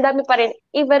 Kasi ang dami pa rin,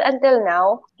 even until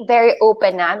now, very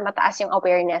open na, mataas yung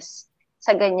awareness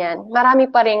sa ganyan.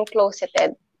 Marami pa rin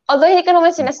closeted. Although hindi ko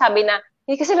naman sinasabi na,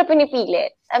 hindi ko sila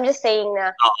pinipilit. I'm just saying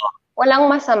na, walang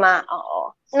masama,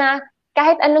 na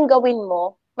kahit anong gawin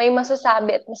mo, may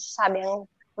masasabi ang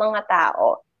mga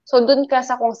tao. So, dun ka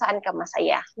sa kung saan ka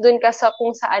masaya. Dun ka sa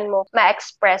kung saan mo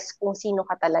ma-express kung sino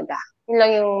ka talaga. Yun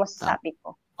lang yung masasabi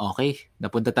ko. Okay.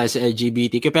 Napunta tayo sa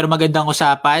LGBTQ. Pero magandang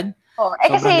usapan.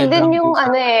 Kasi dun yung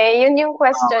yun yung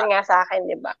question nga sa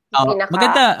akin, di ba?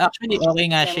 Maganda. Actually, okay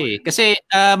nga siya eh. Kasi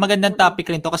magandang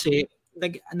topic rin to kasi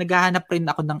naghahanap rin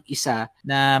ako ng isa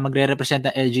na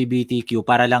magre-represent ng LGBTQ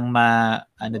para lang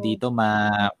ma-invite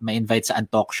sa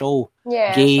talk show.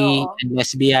 Yes, gay and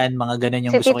lesbian, mga ganun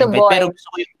yung gusto ko invite. Pero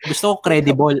gusto ko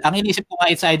credible. Ang inisip ko nga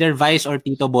it's either Vice or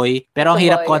Tito Boy. Pero ang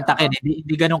hirap kontakin.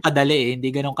 Hindi ganun kadali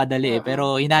eh.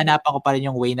 Pero hinahanapan ko pa rin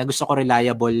yung way na gusto ko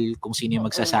reliable kung sino yung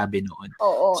magsasabi noon.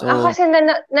 So, kasi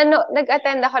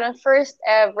nag-attend ako ng first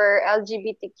ever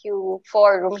LGBTQ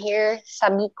forum here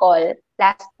sa Bicol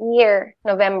last year,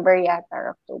 November yata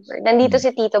or October. Nandito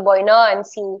si Tito Boy noon,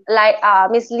 si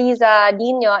Miss Liza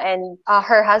Dino and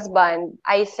her husband,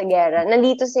 Ice Seguera.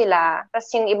 Nandito sila. Tapos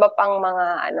yung iba pang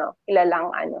mga kilalang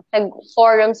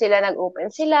nag-forum sila, nag-open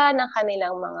sila ng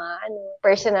kanilang mga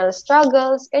personal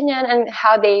struggles, ganyan, and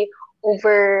how they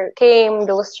overcame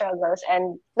those struggles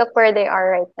and look where they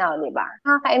are right now, di ba?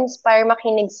 Nakaka-inspire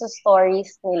makinig sa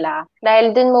stories nila.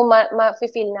 Dahil dun mo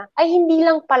ma-feel na, ay, hindi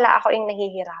lang pala ako yung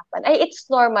nahihirapan. Ay, it's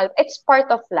normal. It's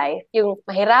part of life. Yung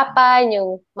mahirapan,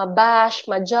 yung mabash,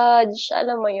 ma-judge,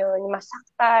 alam mo yun, yung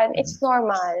masaktan. It's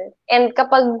normal. And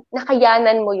kapag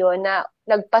nakayanan mo yun, na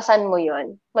lagpasan mo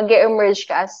yun, mag-emerge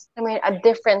ka as, a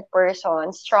different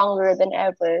person, stronger than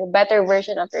ever, better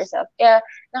version of yourself. Kaya,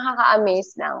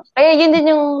 nakaka-amaze lang. Kaya yun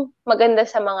din yung maganda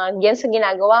sa yan sa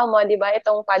ginagawa mo, di ba?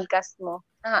 Itong podcast mo.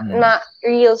 Na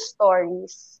real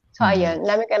stories. So, ayun.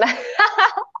 Dami ka na.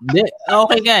 Hindi,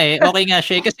 okay nga eh. Okay nga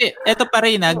siya. Kasi eto pa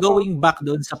rin going back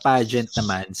doon sa pageant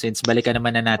naman, since balikan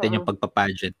naman na natin yung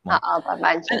pagpa-pageant mo. Oo,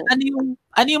 pa-pageant.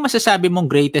 Ano yung masasabi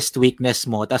mong greatest weakness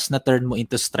mo, tapos na-turn mo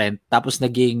into strength, tapos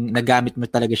nagamit mo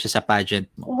talaga siya sa pageant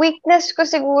mo? Weakness ko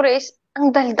siguro is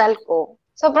ang daldal ko.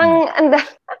 Sobrang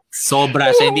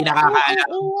Sobra, sa hindi nakakaalam.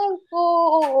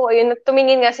 Oo, yun,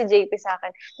 tumingin nga si JP sa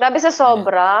akin. Grabe sa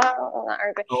sobra.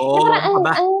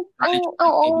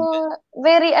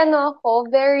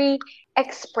 Very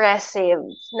expressive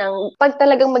ng pag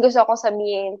talagang mag-gusto akong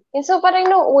sabihin. And so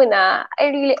parang noong una,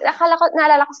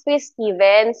 naalala ko si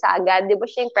Steven Sagad, di ba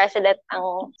siya yung president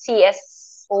ng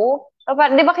CSO? So,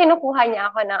 di ba kinukuha niya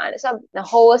ako ng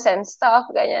host and stuff,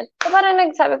 ganyan. So, parang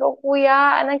nagsabi ko,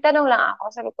 kuya, nagtanong lang ako.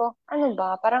 Sabi ko, ano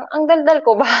ba? Parang, ang daldal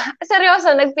ko ba? Seryoso,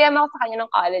 nag-PM ako sa kanya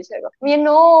ng college. Sabi ko,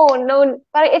 no.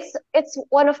 Parang, it's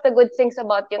one of the good things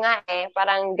about you nga eh.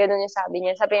 Parang, ganun yung sabi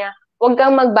niya. Sabi niya, huwag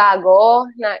kang magbago.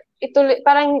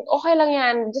 Parang, okay lang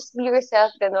yan. Just be yourself,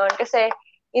 ganun. Kasi,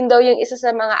 yun daw yung isa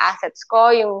sa mga assets ko,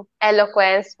 yung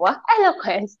eloquence. What?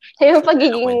 Eloquence? Yung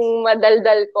pagiging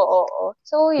madaldal ko, oo.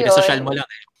 So, yun. Pinasocial mo lang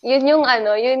eh.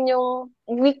 Yun yung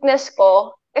weakness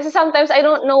ko. Kasi sometimes I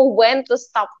don't know when to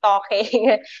stop talking.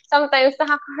 Sometimes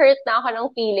nakaka-hurt na ako ng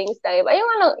feelings na iba.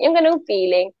 Yung ganung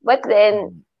feeling. But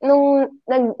then, nung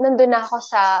nandun na ako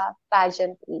sa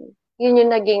pageantry, yun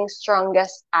yung naging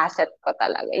strongest asset ko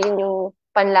talaga. Yun yung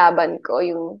panlaban ko,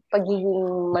 yung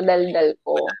pagiging madaldal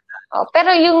ko.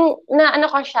 Pero yung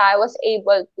I was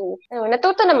able to,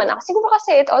 natuto naman ako. Siguro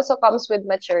kasi it also comes with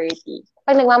maturity.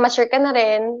 Pag nagmamature ka na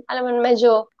rin, alam mo,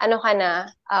 medyo,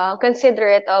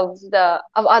 considerate of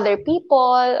other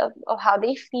people, of how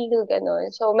they feel,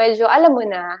 gano'n. So, medyo alam mo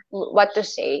na what to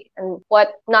say and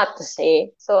what not to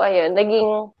say. So, ayun,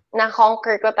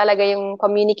 na-conquer ko talaga yung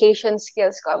communication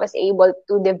skills ko. I was able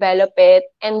to develop it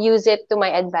and use it to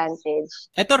my advantage.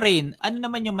 Eto, Rein, ano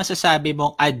naman yung masasabi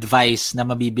mong advice na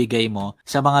mabibigay mo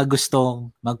sa mga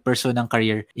gustong mag-pursue ng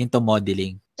career into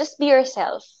modeling? Just be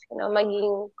yourself.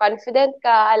 Maging confident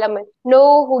ka.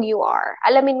 Know who you are.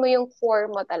 Alamin mo yung core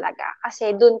mo talaga.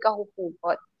 Kasi dun ka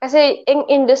huhugot. Kasi yung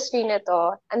industry na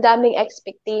to, ang daming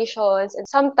expectations and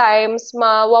sometimes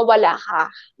mawawala ka.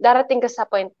 Darating ka sa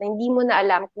point na hindi mo na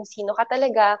alam kung sino ka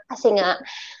talaga. Kasi nga,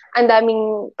 ang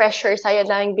daming pressure sa'yo, ang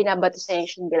daming binabato sa'yo,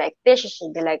 you should be like this, you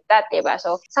should be like that, diba?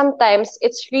 So, sometimes,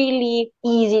 it's really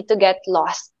easy to get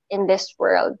lost in this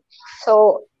world.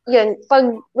 So, yun,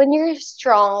 when you're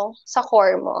strong sa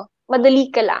core mo, madali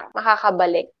ka lang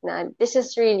makakabalik na this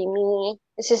is really me,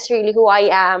 this is really who I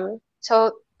am.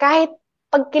 So, kahit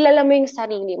pagkilala mo yung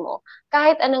sarili mo,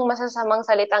 kahit anong masasamang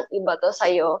salitang iba to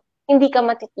sa'yo, hindi ka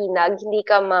matitinag, hindi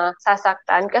ka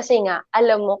masasaktan kasi nga,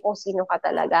 alam mo kung sino ka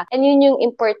talaga. And yun yung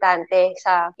importante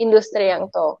sa industriyang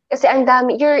to. Kasi ang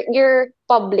dami, you're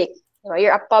public.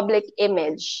 You're a public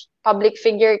image. Public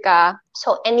figure ka,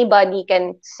 so anybody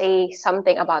can say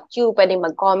something about you, pwedeng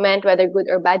mag-comment, whether good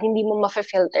or bad, hindi mo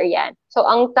ma-filter yan. So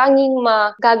ang tanging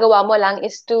magagawa mo lang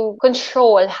is to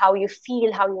control how you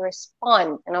feel, how you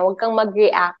respond. Huwag kang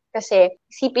mag-react kasi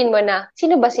isipin mo na,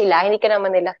 sino ba sila? Hindi ka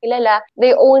naman nila kilala.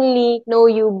 They only know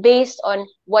you based on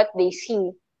what they see.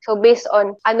 So, based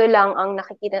on ano lang ang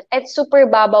nakikita. At super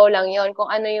babaw lang yon kung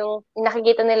ano yung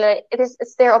nakikita nila.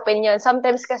 It's their opinion.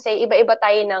 Sometimes kasi, iba-iba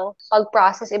tayo ng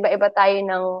pag-process, iba-iba tayo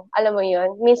ng, alam mo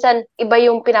yun. Minsan, iba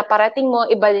yung pinaparating mo,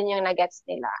 iba din yung nagets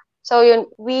nila. So, yun,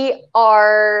 we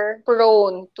are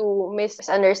prone to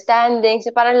misunderstandings.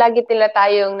 Parang lagi nila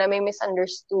tayong na may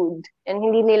misunderstood. And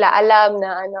hindi nila alam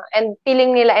na and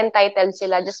feeling nila entitled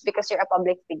sila just because you're a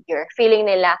public figure. Feeling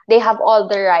nila, they have all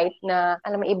the right na,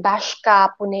 i-bash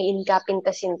ka, punayin ka,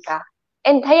 pintasin ka.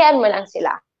 And hayaan mo lang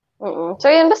sila.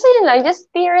 So, yun, basta yun lang. Just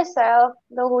be yourself,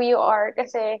 know who you are.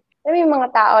 Kasi, may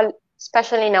mga tao,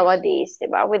 especially nowadays,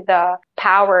 diba, with the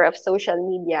power of social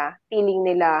media, feeling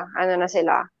nila, na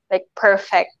sila, like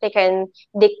perfect. They can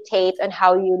dictate on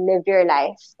how you live your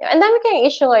life. Ang dami kayong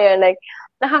issue ngayon, like,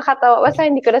 nakakatawa. Basta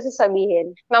hindi ko na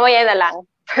sasabihin. Mamaya na lang.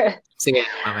 Sige,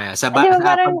 mamaya. Diba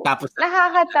parang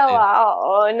nakakatawa,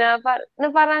 oo.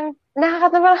 Parang,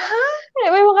 nakakatawa,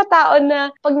 may mga tao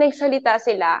na pag nagsalita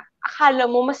sila, akala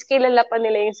mo, mas kilala pa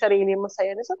nila yung sarili mo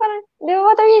sa'yo. So parang, di ba,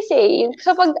 what are you saying?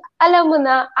 So pag alam mo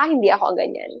na, hindi ako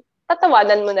ganyan,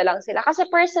 tatawanan mo na lang sila. Kasi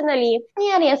personally,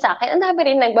 nangyari yan sa akin. Ang dami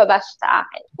rin nagbabash sa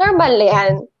akin. Normal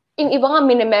yan. yung iba nga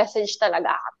mini-message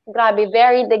talaga. Grabe,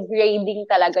 very degrading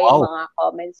talaga yung mga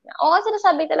comments niya. Oo,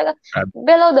 sinasabi talaga,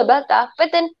 below the belt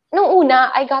But then, nung una,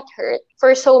 I got hurt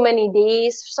for so many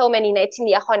days, so many nights,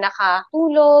 hindi ako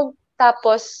nakatulog.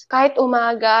 Tapos, kahit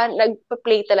umaga,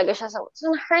 nagpa-play talaga siya. So,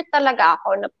 na-hurt talaga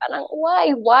ako na parang, why?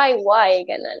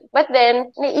 Ganun. But then,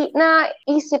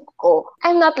 naisip ko,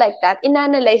 I'm not like that.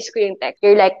 Inanalyze ko yung text.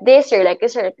 You're like this, you're like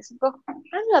this, you're like this. Ko,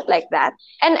 I'm not like that.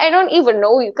 And I don't even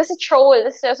know you. Kasi troll.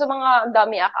 So, mga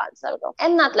dummy accounts. So,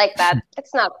 I'm not like that.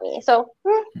 It's not me. So,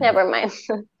 never mind.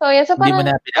 So, yun. So, parang,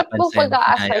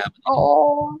 pag-aasal.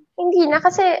 Oo. Hindi na.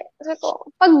 Kasi,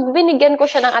 pag binigyan ko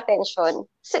siya ng attention,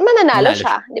 mananalo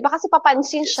siya. Di ba? Kasi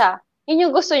papansin siya. Yun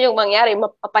yung gusto niyong mangyari.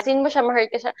 Mapapansin mo siya, ma-hurt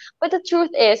ka siya. But the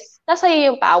truth is, nasa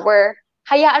iyo yung power.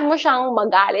 Hayaan mo siyang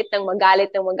magalit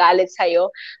sa'yo.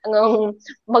 Hanggang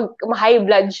ma-high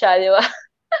blood siya, di ba?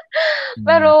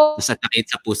 Pero, sakit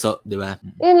sa puso, di ba?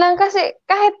 Yun lang kasi,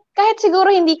 kahit siguro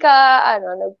hindi ka,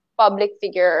 public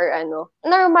figure or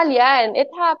normal yan. It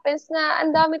happens na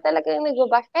ang dami talaga yung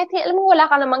nagbabash. Kahit alam mo, wala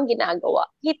ka namang ginagawa.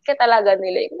 Hit ka talaga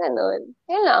nila yung ganun.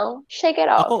 Yun lang. Shake it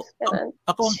off.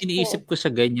 Ako ang iniisip ko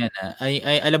sa ganyan, ay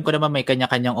alam ko naman may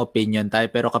kanya-kanyang opinion tayo,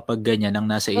 pero kapag ganyan ang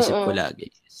nasa isip ko lagi,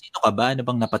 sino ka ba? Ano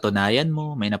bang napatunayan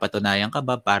mo? May napatunayan ka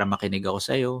ba para makinig ako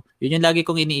sa'yo? Yun yung lagi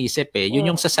kong iniisip Yun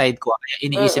yung sa side ko. Kaya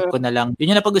iniisip ko na lang. Yun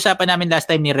yung napag-usapan namin last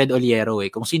time ni Red Oliero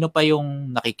Kung sino pa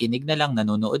yung nakikinig na lang,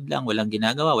 nanonood lang, walang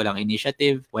ginagawa, walang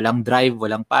initiative, walang drive,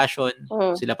 walang passion.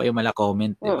 Sila pa yung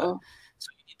comment, di ba? So,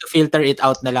 you need to filter it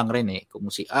out na lang rin Kung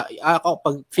ako,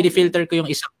 pag filter ko yung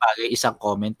isang bagay, isang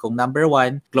comment, kung number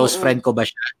 1, close friend ko ba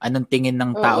siya? Anong tingin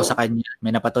ng tao sa kanya?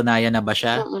 May napatunayan na ba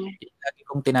siya? Lagi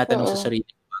kong tinatanong sa sarili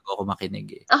ko bago ako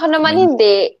makinig Ako naman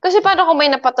hindi. Kasi paano kung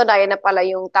may napatunayan na pala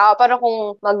yung tao? Paano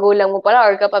kung magulang mo pala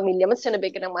or kapamilya mo,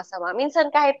 sinabi ka ng masama? Minsan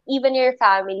kahit even your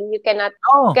family, you cannot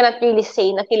really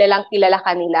say na kilala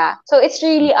ka nila. So it's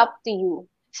really up to you.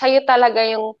 Sa'yo talaga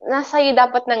nasa iyo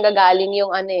dapat nanggagaling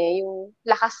yung yung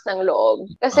lakas ng loob.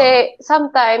 Kasi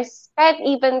sometimes, kahit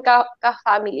even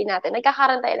ka-family natin,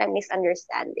 nagkakaroon tayo ng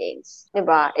misunderstandings.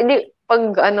 Diba? Hindi,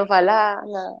 pag pala,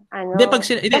 Hindi,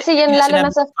 kasi yan lalo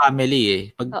na sa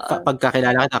family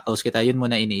pagkakilala ka, close kita, yun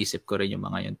muna iniisip ko rin yung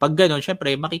mga yun. Pag gano'n,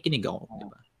 syempre, makikinig ako.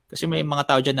 Diba? Kasi may mga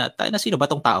tao dyan na sino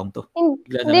ba tong taong to?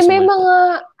 Hindi, may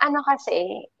mga,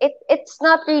 kasi, it's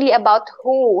not really about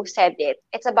who said it.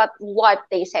 It's about what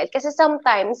they said. Kasi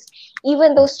sometimes,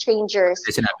 even those strangers,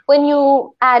 when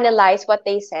you analyze what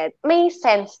they said, may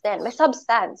sense din, may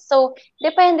substance. So,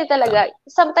 depende talaga.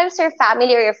 Sometimes your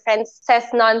family or your friends says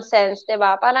nonsense,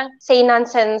 diba? Parang say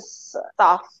nonsense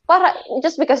stuff.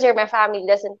 Just because you're my family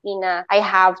doesn't mean na I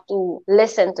have to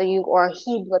listen to you or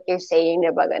heed what you're saying,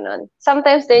 diba ganon?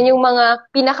 Sometimes din yung mga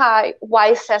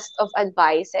pinaka-wisest of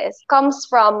advices comes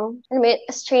from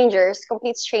strangers,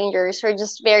 complete strangers who are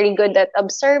just very good at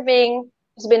observing,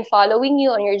 who's been following you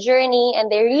on your journey,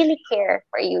 and they really care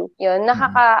for you. Yun,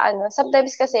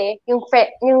 sometimes kasi, yung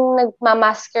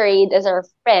nagmamasquerade as our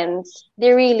friends,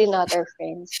 they're really not our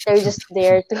friends. They're just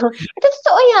there to...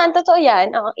 Totoo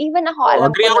yan. Even ako,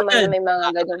 alam ko naman na may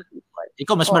mga ganun people.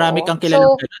 Ikaw, mas marami kang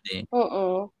kilalang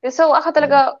ganun So, ako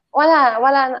talaga, wala,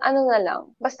 na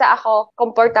lang. Basta ako,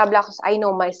 komportable ako I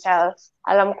know myself.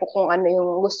 Alam ko kung ano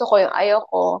yung gusto ko, yung ayaw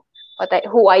ko.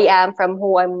 Who I am from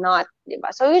who I'm not,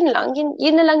 diba? So yun lang,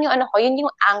 yun na lang yung yun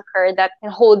yung anchor that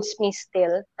holds me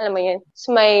still. Alam mo yun? It's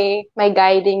my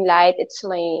guiding light, it's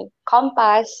my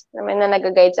compass na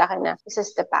nag-guide sa akin na this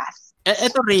is the path.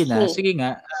 Eto Reina, sige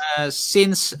nga,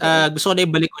 since gusto ko na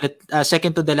ibalik ulit,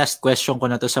 second to the last question ko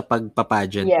na to sa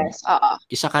pagpapageant. Yes,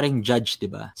 Isa ka ring judge, di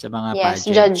ba? Sa mga pageant. Yes,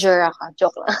 judger ako.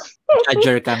 Joke lang.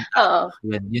 Judger kang tao.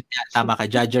 Yun, tama ka,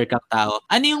 judger kang tao.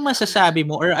 Ano yung masasabi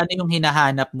mo or ano yung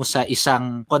hinahanap mo sa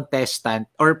isang contestant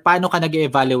or paano ka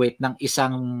nag-evaluate ng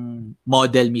isang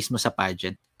model mismo sa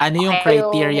pageant? Ano yung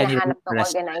criteria ni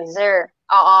organizer?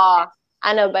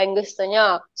 Ano ba yung gusto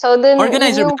nyo? So, dun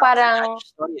yung parang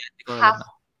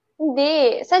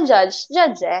hindi. Sa judges.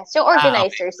 Yung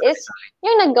organizers is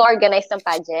yung nag-organize ng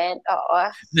pageant.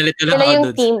 Sila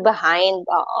yung team behind.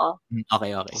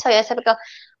 Okay. So, yan, sabi ko,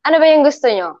 ano ba yung gusto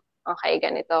nyo? Okay,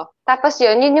 ganito. Tapos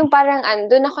yun yung parang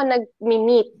doon ako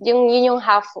nag-meet. Yun yung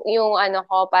half, yung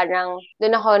parang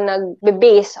doon ako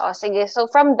nag-base. Sige. So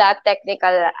from that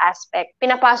technical aspect,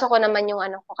 pinapasok ko naman yung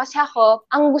ko. Kasi ako,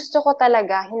 ang gusto ko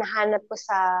talaga, hinahanap ko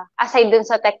aside dun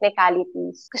sa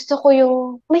technicalities, gusto ko yung,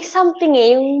 may something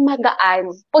yung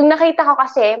magaan. Pag nakita ko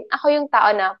kasi, ako yung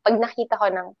tao na, pag nakita ko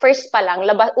ng first pa lang,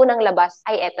 unang labas,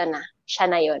 ay eto na. Siya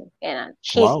na yun. Ganun.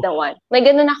 She's the one. May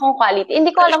ganun akong quality.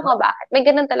 Hindi ko alam kung bakit. May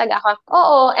ganun talaga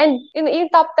ako. And And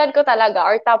yung top 10 ko talaga,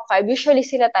 or top 5, usually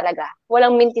sila talaga.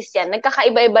 Walang mintis yan.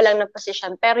 Nagkakaiba-iba lang ng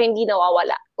position, pero hindi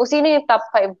nawawala. Kung sino yung top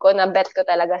 5 ko na bet ko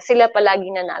talaga, sila palagi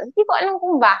nanalo. Hindi ko alam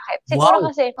kung bakit. Siguro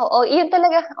kasi, yun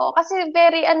talaga, kasi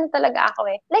very talaga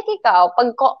ako eh. Like ikaw,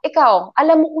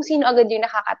 alam mo kung sino agad yung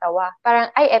nakakatawa. Parang,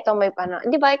 ay, eto may pano.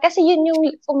 Di ba? Kasi yun yung,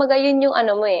 kumaga yun yung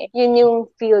mo eh. Yun yung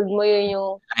field mo, yun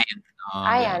yung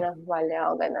wala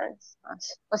ako, ganun.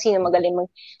 Kung sino magaling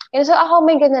mag... And so, ako,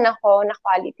 may ganun ako na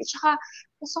quality. Tsaka,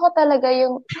 gusto ko talaga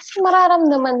yung, kasi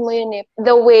mararamdaman mo yun eh,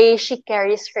 the way she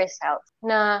carries herself,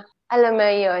 na, alam mo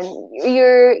yun,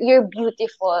 you're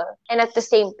beautiful, and at the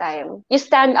same time, you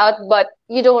stand out, but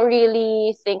you don't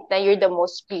really think na you're the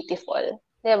most beautiful.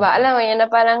 Diba? Alam mo yun, na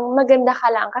parang maganda ka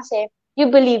lang kasi you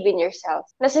believe in yourself.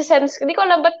 Nasisense ko, di ko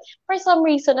alam, but for some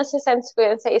reason, nasisense ko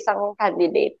yun sa isang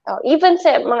candidate. Even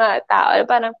sa mga tao,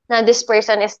 parang, na this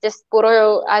person is just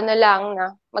puro, lang,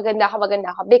 na maganda ka,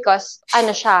 because,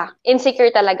 siya,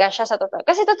 insecure talaga siya sa totoo.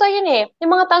 Kasi totoo yun eh.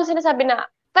 Yung mga taong sinasabi na,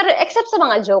 pero except sa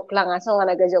mga joke lang sa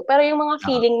mga nag-joke. Pero yung mga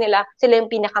feeling nila, sila yung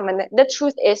the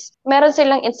truth is, meron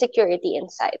silang insecurity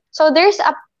inside. So there's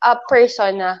a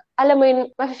person na, alam mo yun,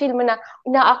 mafe-feel mo na,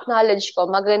 ina-acknowledge ko,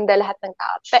 maganda lahat ng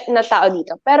tao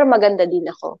dito, pero maganda din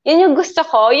ako. Yun yung gusto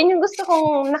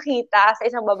kong nakita sa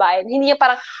isang babae. Hindi niya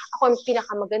parang, ako yung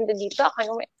pinakamaganda dito,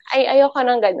 ayoko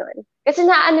nang ganun. Kasi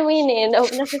mo yun eh,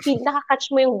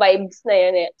 nakaka-catch mo yung vibes na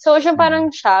yun eh. So, siya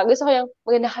parang gusto ko yung,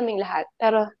 maganda kaming lahat,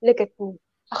 pero look at me.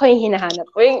 Ako yung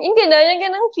hinahanap ko. Yung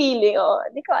ganang feeling,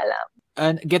 di ko alam.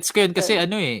 Gets ko yun kasi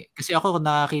kasi ako kung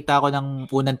nakakita ko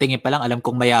ng unang tingin pa lang, alam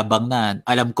kong mayabang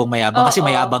kasi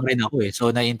mayabang rin ako eh.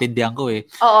 So, naiintindihan ko eh.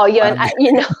 Oo, yun.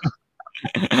 You know.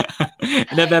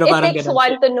 Pero it takes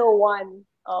one to know one.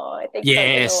 It takes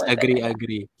yes, one to know one.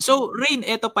 agree. So, Rein,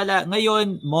 eto pala,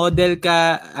 ngayon, model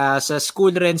ka, sa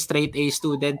school rin, straight A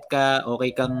student ka,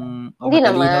 okay kang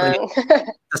matalino rin.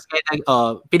 Tapos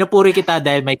pinupuri kita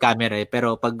dahil may camera eh,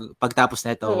 pero pagtapos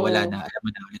na ito, wala na, alam mo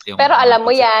na ulit yung... Pero alam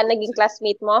mo yan, naging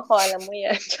classmate mo ako, alam mo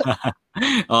yan.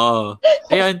 Oo.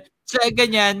 Ayun, so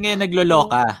ganyan, ngayon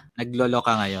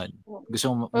nagloloka ngayon.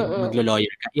 Gusto mo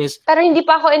maglo-lawyer ka. Yes. Pero hindi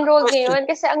pa ako enrolled ngayon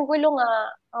kasi ang gulo nga.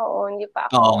 Oo, hindi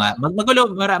pa ako. Oo nga.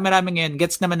 Magulo, marami ngayon.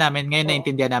 Gets naman namin. Ngayon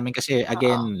naintindihan namin kasi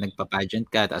again, nagpa-pageant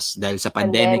ka tapos dahil sa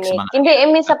pandemic. Sa mga... Hindi,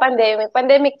 sa pandemic.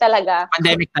 Pandemic talaga.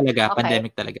 Pandemic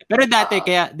talaga. Pero dati,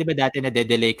 kaya di ba dati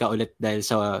na-delay ka ulit dahil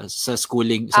sa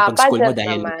schooling, sa pag-school mo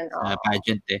dahil sa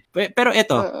pageant eh. Pero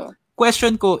eto,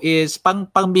 question ko is pang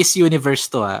Miss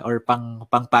Universe to or pang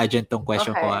pageant tong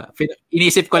question ko.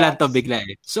 Inisip ko lang to bigla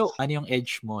eh. So, ano yung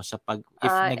edge mo sa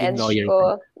if naging lawyer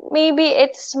ka? Maybe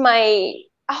it's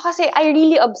ako kasi I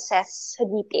really obsess sa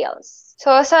details.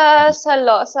 So sa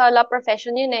law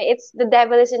profession yun eh, it's the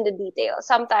devil is in the details.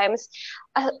 Sometimes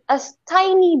a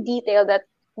tiny detail that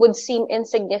would seem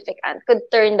insignificant could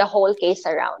turn the whole case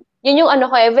around. Yun yung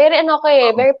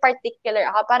very particular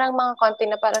ako. Parang mga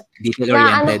content na parang,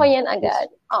 ko yan agad.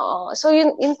 Oo. So,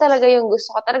 yun talaga yung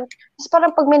gusto ko. Parang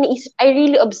pag may naisip, I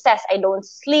really obsess. I don't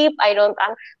sleep.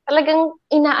 Talagang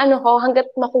hanggat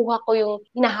makuha ko yung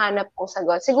hinahanap kong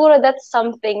sagot. Siguro that's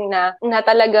something na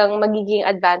talagang magiging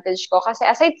advantage ko. Kasi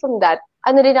aside from that,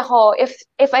 din ako,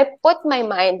 if I put my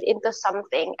mind into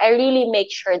something, I really make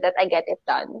sure that I get it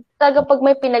done. Talaga pag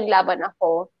may pinaglaban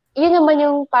ako, yun naman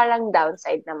yung parang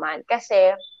downside naman.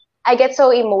 Kasi, I get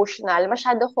so emotional.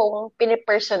 Masyado kong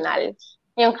pinipersonal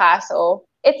yung kaso.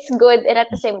 It's good and at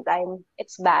the same time,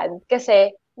 it's bad.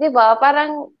 Kasi, di ba,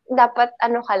 parang dapat ka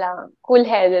lang,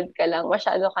 cool-headed ka lang.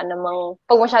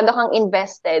 Pag masyado kang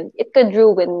invested, it could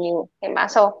ruin you. Diba?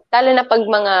 So, lalo na pag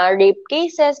mga rape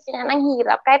cases, ang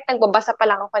hirap. Kahit pinabasa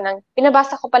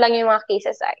ko pa lang yung mga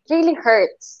cases, it really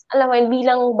hurts. Alam mo,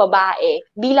 bilang babae,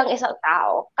 bilang isang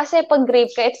tao. Kasi pag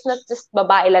rape ka, it's not just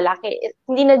babae, lalaki.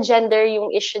 Hindi na gender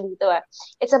yung issue dito.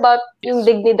 It's about yung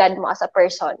dignidad mo as a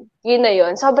person. Yun na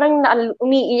yun. Sobrang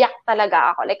umiiyak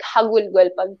talaga ako. Like,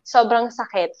 hagulgol pag sobrang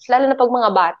sakit. Lalo na pag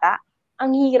mga bata.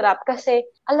 Ang hirap kasi,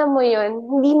 alam mo yun,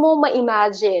 hindi mo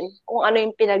ma-imagine kung ano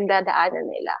yung pinagdadaanan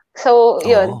nila. So,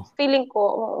 yun, feeling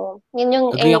ko, yun yung...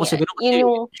 Agree ako siguro kasi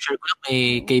sure ko lang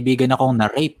may kaibigan akong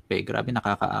na-rape eh. Grabe,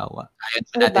 nakakaawa. Ayun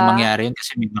pa natin mangyari yun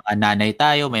kasi may mga nanay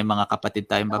tayo, may mga kapatid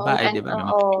tayong babae, di ba? May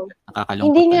mga nakakalungkot.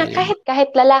 Hindi nga, kahit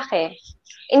lalaki.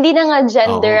 Hindi na nga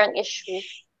gender ang issue.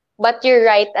 But you're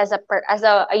right as a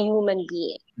human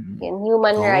being. Yung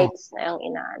human rights na yung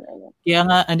inaano niya. Kaya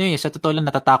nga, sa totoo lang,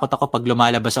 natatakot ako pag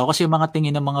lumalabas ako kasi yung mga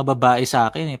tingin ng mga babae sa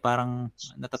akin parang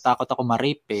natatakot ako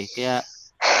ma-rape eh. Kaya,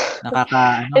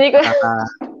 hindi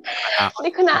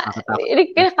ko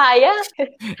na kaya.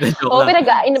 Oo,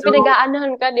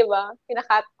 pinag-aanahan ka, di ba?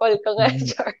 Pinaka-call ka nga,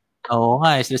 Char. Oo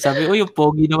nga, sabi, uy, yung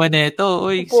pogi naman nito.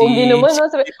 Uy, Pogi naman, no?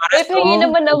 Sabi, Paras pahingi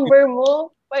naman number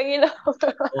mo. Pahingi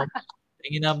number.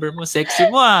 Tingin number mo, sexy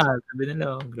mo sabi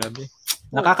nila, grabe.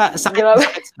 Sakit, Grabe.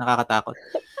 nakakatakot.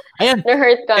 Ayun.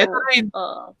 Na-hurt ka. Ito rin.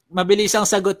 Mabilisang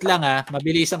sagot lang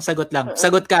Mabilisang sagot lang.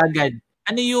 Sagot ka agad.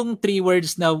 Ano yung 3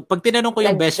 words na, pag tinanong ko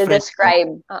yung best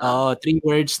friend mo, 3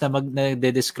 words na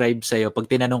nagde-describe sa'yo, pag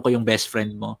tinanong ko yung best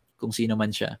friend mo, kung sino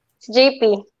man siya. Si JP.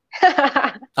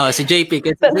 Si JP.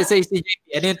 Kasi si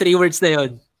JP, ano yung 3 words na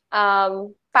yun?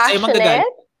 Passionate.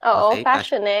 Oo, okay,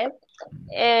 passionate.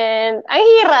 And, ang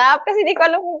hirap, kasi hindi ko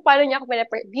alam kung paano niya ako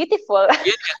beautiful.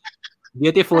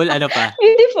 Beautiful, ano pa?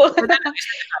 Beautiful.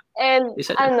 And,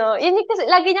 yun kasi,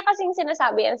 lagi niya kasing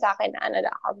sinasabi yan sa akin na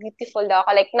ako, beautiful daw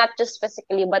ako. Like, not just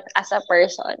physically, but as a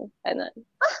person. Ganun.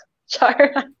 Char.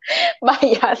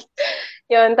 Bias.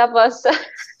 Yun, tapos,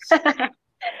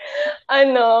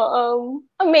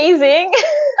 amazing.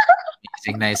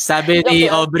 Amazing, nice. Sabi ni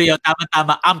Aubrey,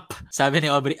 tama-tama, amp. Sabi ni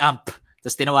Aubrey, amp.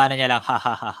 Tapos tinawanan niya lang,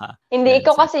 ha. Hindi,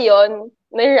 ikaw kasi yun,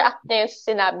 na-react niya yung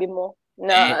sinabi mo.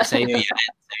 Na... Sa'yo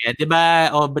yan. Di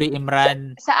ba, Aubrey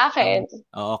Imran? Sa akin.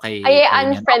 Okay. Ay,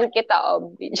 unfriend kita,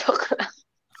 Aubrey. Joke lang.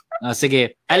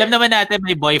 Sige. Alam naman natin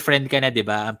may boyfriend ka na, di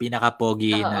ba? Ang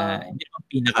pinaka-pogi na, hindi naman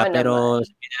pinaka, pero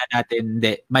sabihin na natin,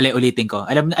 hindi, mali, ulitin ko.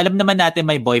 Alam naman natin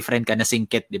may boyfriend ka na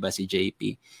singkit, di ba, si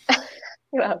JP?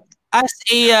 As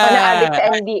a... na-addict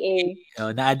sa NBA.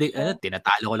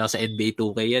 Tinatalo ko lang sa NBA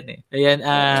 2K yan eh. Ayan,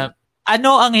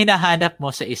 ano ang hinahanap mo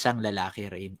sa isang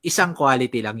lalaki, Rein? Isang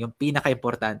quality lang, yung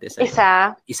pinaka-importante sa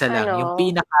isa lang, yung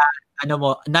pinaka,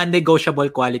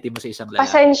 non-negotiable quality mo sa isang lalaki.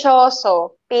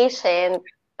 Pasensyoso, patient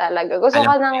talaga. Gusto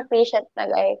ko ng patient na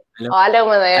guy.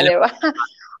 Alam mo na yan, di ba?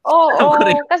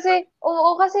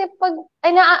 Kasi pag,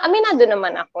 aminado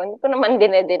naman ako, hindi ko naman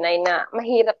dinedeny na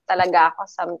mahirap talaga ako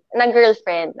na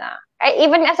girlfriend na.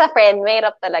 Even as a friend,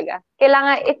 mahirap talaga.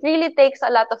 Kailangan, it really takes a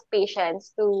lot of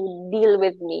patience to deal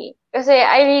with me. Kasi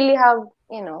I really have,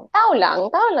 tao lang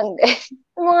din.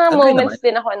 Mga moments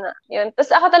din ako na, yun. Tapos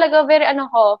ako talaga,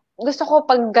 gusto ko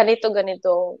pag ganito,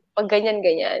 pag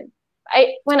ganyan.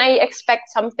 When I expect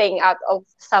something out of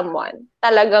someone,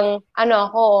 talagang,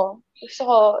 gusto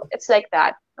ko, it's like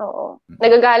that. Oo.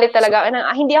 Nagagalit talaga.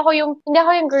 Hindi ako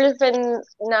yung girlfriend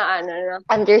na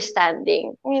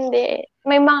understanding. Hindi.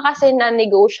 May mga kasi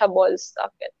na-negotiable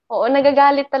stuff. Oo,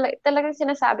 nagagalit talaga. Talagang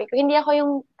sinasabi ko. Hindi ako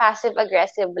yung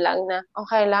passive-aggressive lang na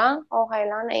okay lang,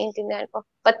 naiintindihan ko.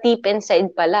 But deep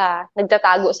inside pala,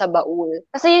 nagtatago sa baul.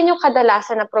 Kasi yun yung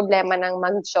kadalasan na problema ng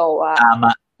mag-jowa.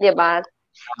 Tama. Diba?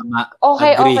 Tama.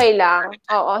 Okay lang.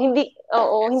 Hindi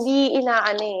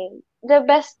the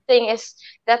best thing is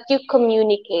that you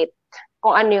communicate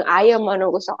kung ano yung ayaw mo,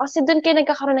 ano gusto. Kasi doon kayo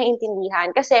nagkakaroon ng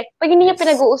intindihan. Kasi pag hindi niya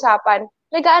pinag-uusapan,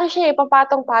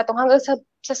 papatong-patong hanggang sa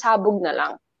sabog na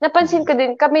lang. Napansin ko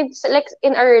din, kami, like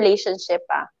in our relationship,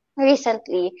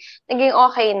 recently, naging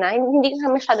okay na. Hindi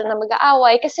kami masyado na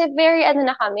mag-aaway kasi very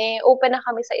na kami, open na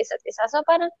kami sa isa't isa. So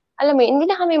parang, alam mo, hindi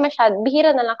na kami masyado,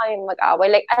 bihira na lang kami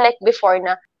mag-aaway. Like before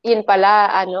na, yun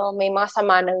pala, may mga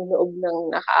sama ng loob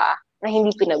na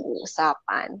hindi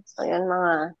pinag-uusapan. So, yun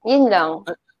lang.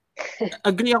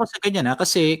 Agree ako sa ganyan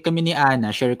kasi kami ni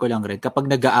Ana, share ko lang rin, kapag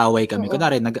nag-aaway kami,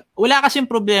 kunwari, wala kasing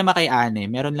problema kay Ana,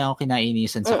 meron lang ako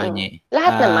kinainisan sa kanya.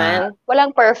 Lahat naman, walang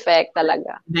perfect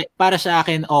talaga. Para sa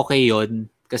akin, okay yun.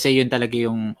 Kasi yun talaga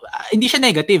yung, hindi siya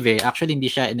negative actually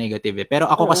hindi siya negative pero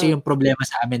ako kasi yung problema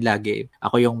sa amin lagi.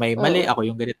 Ako yung may mali, ako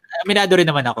yung ganito. Aminado rin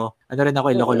naman ako.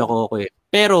 Loko-loko ako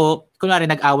Pero, kunwari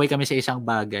nag-away kami sa isang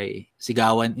bagay,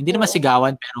 sigawan, hindi naman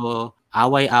sigawan, pero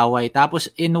away-away. Tapos,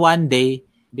 in one day,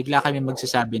 bigla kami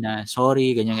magsasabi na,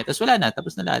 sorry, ganyan. Tapos wala na,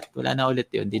 tapos na lahat. Wala na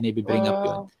ulit yun, hindi na i-bring up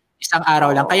yun. Isang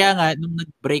araw lang. Kaya nga, nung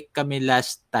nag-break kami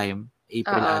last time,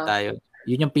 April tayo,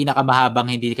 yun yung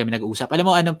pinakamahabang hindi kami nag-usap. Alam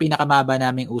mo anong pinakamahaba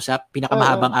naming usap?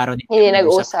 Pinakamahabang araw hindi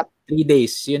nag-usap. 3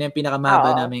 days. Yun yung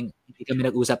pinakamahaba naming hindi kami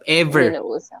nag-usap ever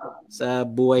sa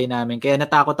buhay namin. Kaya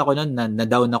natakot ako noon,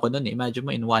 na-down ako noon. Imagine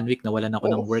mo, in 1 week, nawalan ako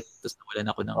ng work, tapos nawalan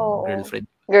ako ng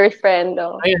girlfriend.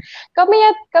 Ayun.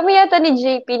 Kami yata ni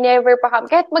JP, never pa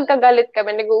kami. Kahit magkagalit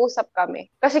kami, nag-uusap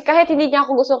kami. Kasi kahit hindi niya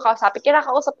ako gustong kausapin,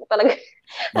 kinakausap ko talaga.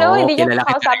 Alam mo, hindi niya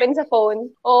ako kausapin sa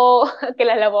phone.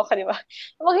 Kilala mo ka, di ba?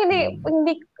 Pag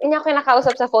hindi niya ako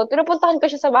kinakausap sa phone, pinupuntahan ko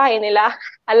siya sa bahay nila.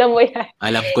 Alam mo yan.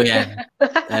 Alam ko yan.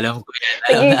 Alam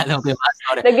ko yung mga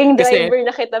story. Naging driver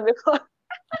na kita before.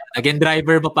 Naging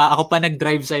driver pa. Ako pa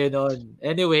nag-drive sa'yo noon.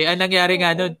 Anyway, ang nangyari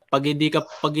nga noon, pag hindi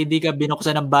ka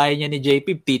binuksan ng bahay niya ni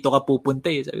JP, dito ka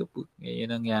pupunta Sabi ko, ngayon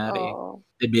nangyari.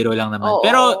 Biro lang naman.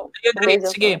 Pero, yun rin,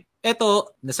 sige.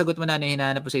 eto, nasagot mo na yung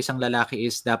hinahanap mo sa isang lalaki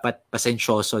is dapat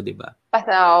pasensyoso, di ba?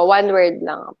 One word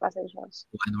lang, pasensyoso.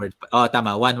 One word. Oh,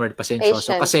 tama. One word,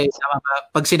 pasensyoso. Patient. Kasi, tama ba,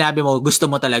 pag sinabi mo, gusto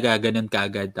mo talaga, ganun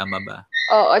kaagad. Tama ba?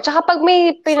 Oo. Tsaka pag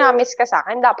may pinamis ka sa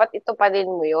akin, dapat ito pa din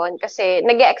mo yun. Kasi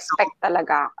nag-expect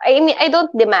talaga. I mean, I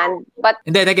don't demand, but...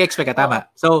 Hindi, nag-expect ka. Tama.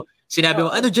 So, sinabi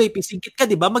mo, JP, singkit ka,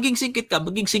 di ba? Maging singkit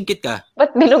ka.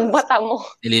 Ba't bilog mata mo?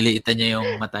 Nililiitan niya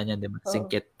yung mata niya, di ba?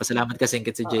 Singkit. Pasalamat ka,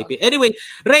 singkit si JP. Anyway,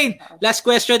 Rein, last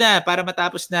question na para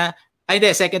matapos na. Ay,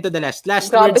 hindi, second to the last.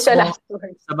 Last words mo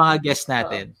sa mga guests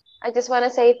natin. I just wanna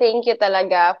say thank you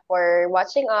talaga for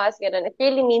watching us. Ganun. It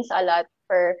really means a lot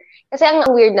kasi ang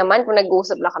weird naman kung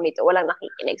nag-uusap lang kami ito, walang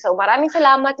nakikinig. So maraming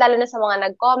salamat lalo na sa mga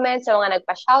nag-comment, sa mga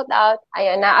nagpa-shoutout.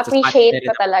 Ayun, na-appreciate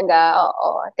ko talaga.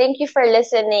 Oo. Thank you for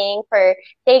listening, for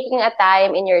taking a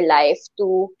time in your life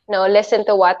to listen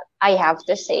to what I have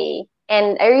to say.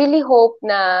 And I really hope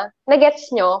na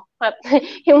nagets nyo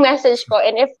yung message ko.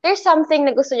 And if there's something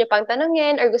na gusto nyo pang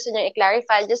tanungin or gusto nyo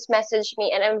i-clarify, just message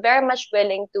me. And I'm very much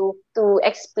willing to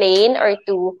explain or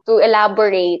to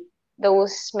elaborate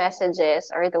those messages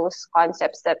or those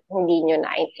concepts that hindi nyo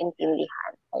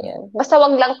naiintindihan. Ayun. Basta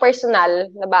wag lang personal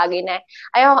na bagay na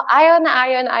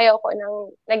ayaw ko nang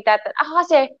ako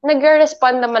kasi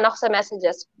nagre-respond naman ako sa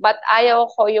messages but ayaw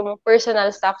ko yung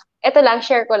personal stuff. Ito lang,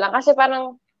 share ko lang. Kasi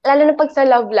parang lalo na pag sa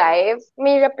love life,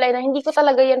 may reply na hindi ko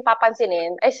talaga yan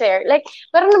papansinin. I swear. Like,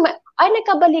 parang naman,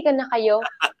 nagkabalikan na kayo.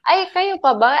 Ay, kayo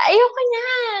pa ba? Ayoko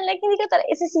niyan. Like, hindi ko talaga,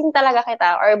 isisin talaga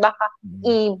kita or baka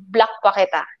i-block pa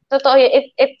kita. Totoo yun.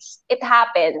 It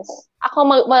happens. Ako,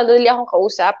 madali akong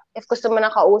kausap. If gusto mo na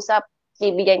kausap,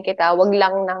 bibigyan kita. Wag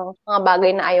lang ng mga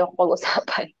bagay na ayaw ko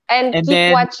pag-usapan. And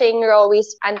keep watching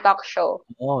Rowi's Untalk Show.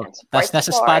 Tapos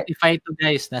nasa Spotify to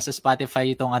guys. Nasa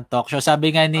Spotify itong Untalk Show.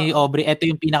 Sabi nga ni Aubrey, ito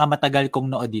yung pinakamatagal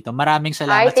kong nood dito. Maraming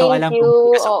salamat. So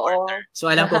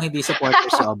alam kong hindi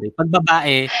supporter si Aubrey. Pag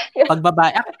babae,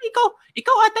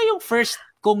 ikaw ata yung first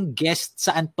kong guest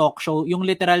sa Untalk Show, yung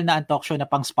literal na Untalk Show na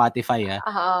pang Spotify,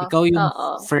 ikaw yung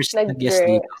first na guest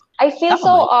dito. I feel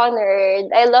so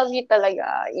honored. I love you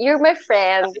talaga. You're my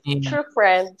friend. True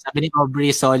friend. Sabi ni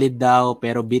Aubrey, solid daw,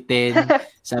 pero bitin.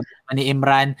 Sabi ni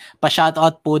Imran,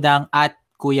 pa-shoutout po ng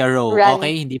 @Kuya Ro.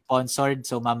 Okay, hindi sponsored,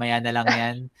 so mamaya na lang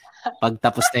yan. Pag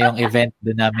tapos na yung event,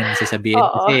 doon namin sasabihin.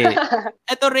 Kasi,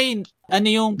 eto Rein, ano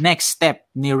yung next step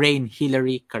ni Rein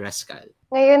Hillary Carrascal?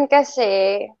 Ngayon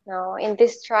kasi, in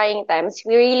these trying times,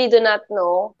 we really do not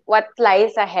know what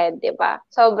lies ahead, di ba?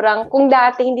 Sobrang, kung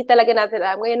dati hindi talaga natin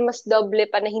alam, ngayon mas doble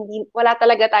pa na wala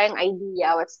talaga tayong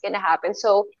idea what's gonna happen.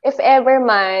 So, if ever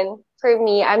man, for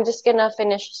me, I'm just gonna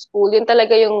finish school. Yun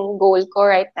talaga yung goal ko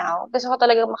right now. Gusto ko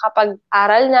talaga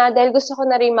makapag-aral na dahil gusto ko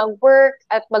na rin mag-work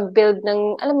at mag-build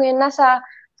ng, alam mo yun, nasa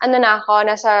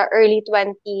early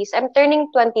 20s. I'm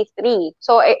turning 23.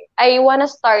 So, I wanna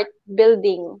start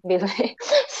building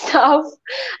stuff.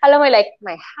 Alam mo, like,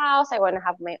 my house, I wanna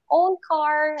have my own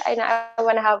car, I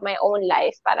wanna have my own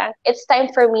life. Parang, it's time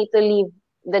for me to leave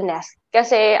the nest.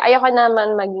 Kasi, ayoko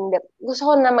naman gusto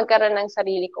ko na magkaroon ng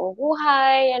sarili kong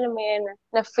buhay, alam mo yun,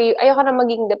 na free, ayoko na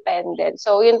maging dependent.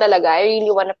 So, yun talaga, I really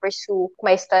wanna pursue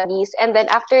my studies. And then,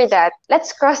 after that,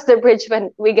 let's cross the bridge when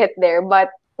we get there.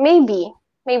 But, maybe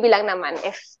lang naman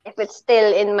if it's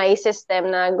still in my system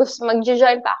na gusto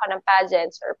mag-join pa ako ng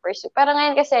pageants or pursue. Pero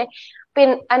ngayon kasi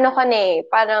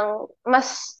parang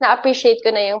mas na-appreciate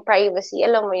ko na yung privacy.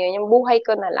 Alam mo yun, yung buhay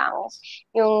ko na lang.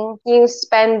 Yung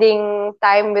spending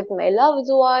time with my loved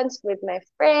ones, with my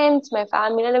friends, my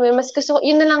family. Alam mo yun,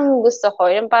 yun na lang gusto ko.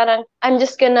 Yung parang, I'm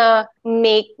just gonna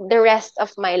make the rest of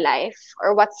my life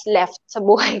or what's left sa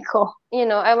buhay ko.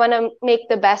 I wanna make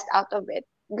the best out of it.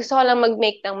 Gusto ko lang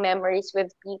mag-make ng memories with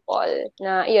people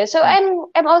na yun. So, I'm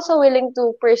also willing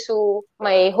to pursue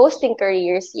my hosting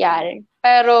careers, yan.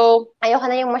 Pero,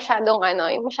 ayoko na yung masyadong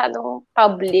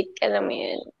public, alam mo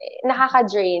yun.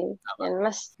 Nakaka-drain. Yan.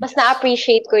 Mas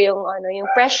na-appreciate ko yung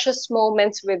precious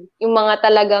moments with yung mga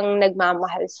talagang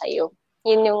nagmamahal sa'yo.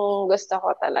 Yun yung gusto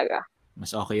ko talaga.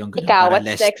 Mas okay yung ganun. Ikaw, para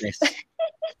what's less next?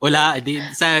 Wala,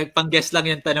 sa pang-guest lang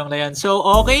yung tanong na yan. So,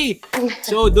 okay.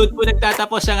 So, doon po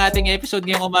nagtatapos ang ating episode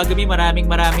ngayong umagabi.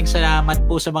 Maraming salamat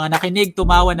po sa mga nakinig,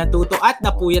 tumawa, natuto, at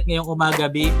napuyat ngayong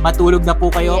umagabi. Matulog na po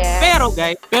kayo.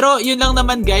 Yes. Pero yun lang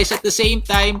naman guys, at the same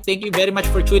time, thank you very much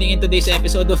for tuning in today's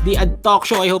episode of The Untalk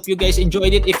Show. I hope you guys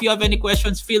enjoyed it. If you have any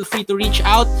questions, feel free to reach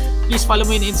out. Please follow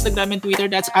me on Instagram and Twitter.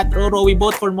 That's @RoWie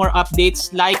both for more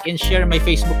updates. Like and share my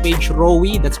Facebook page,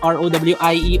 Rowie. That's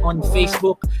ROWIE on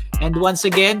Facebook. And once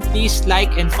again, please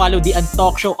like and follow The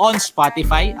Untalk Show on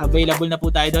Spotify. Available na po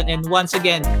tayo doon. And once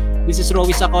again, this is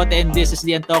Rowie Sacote and this is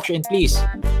The Untalk Show. And please,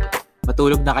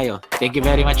 matulog na kayo. Thank you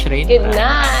very much, Rein. Good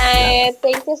night.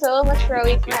 Thank you so much,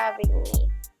 Rowie, for having me.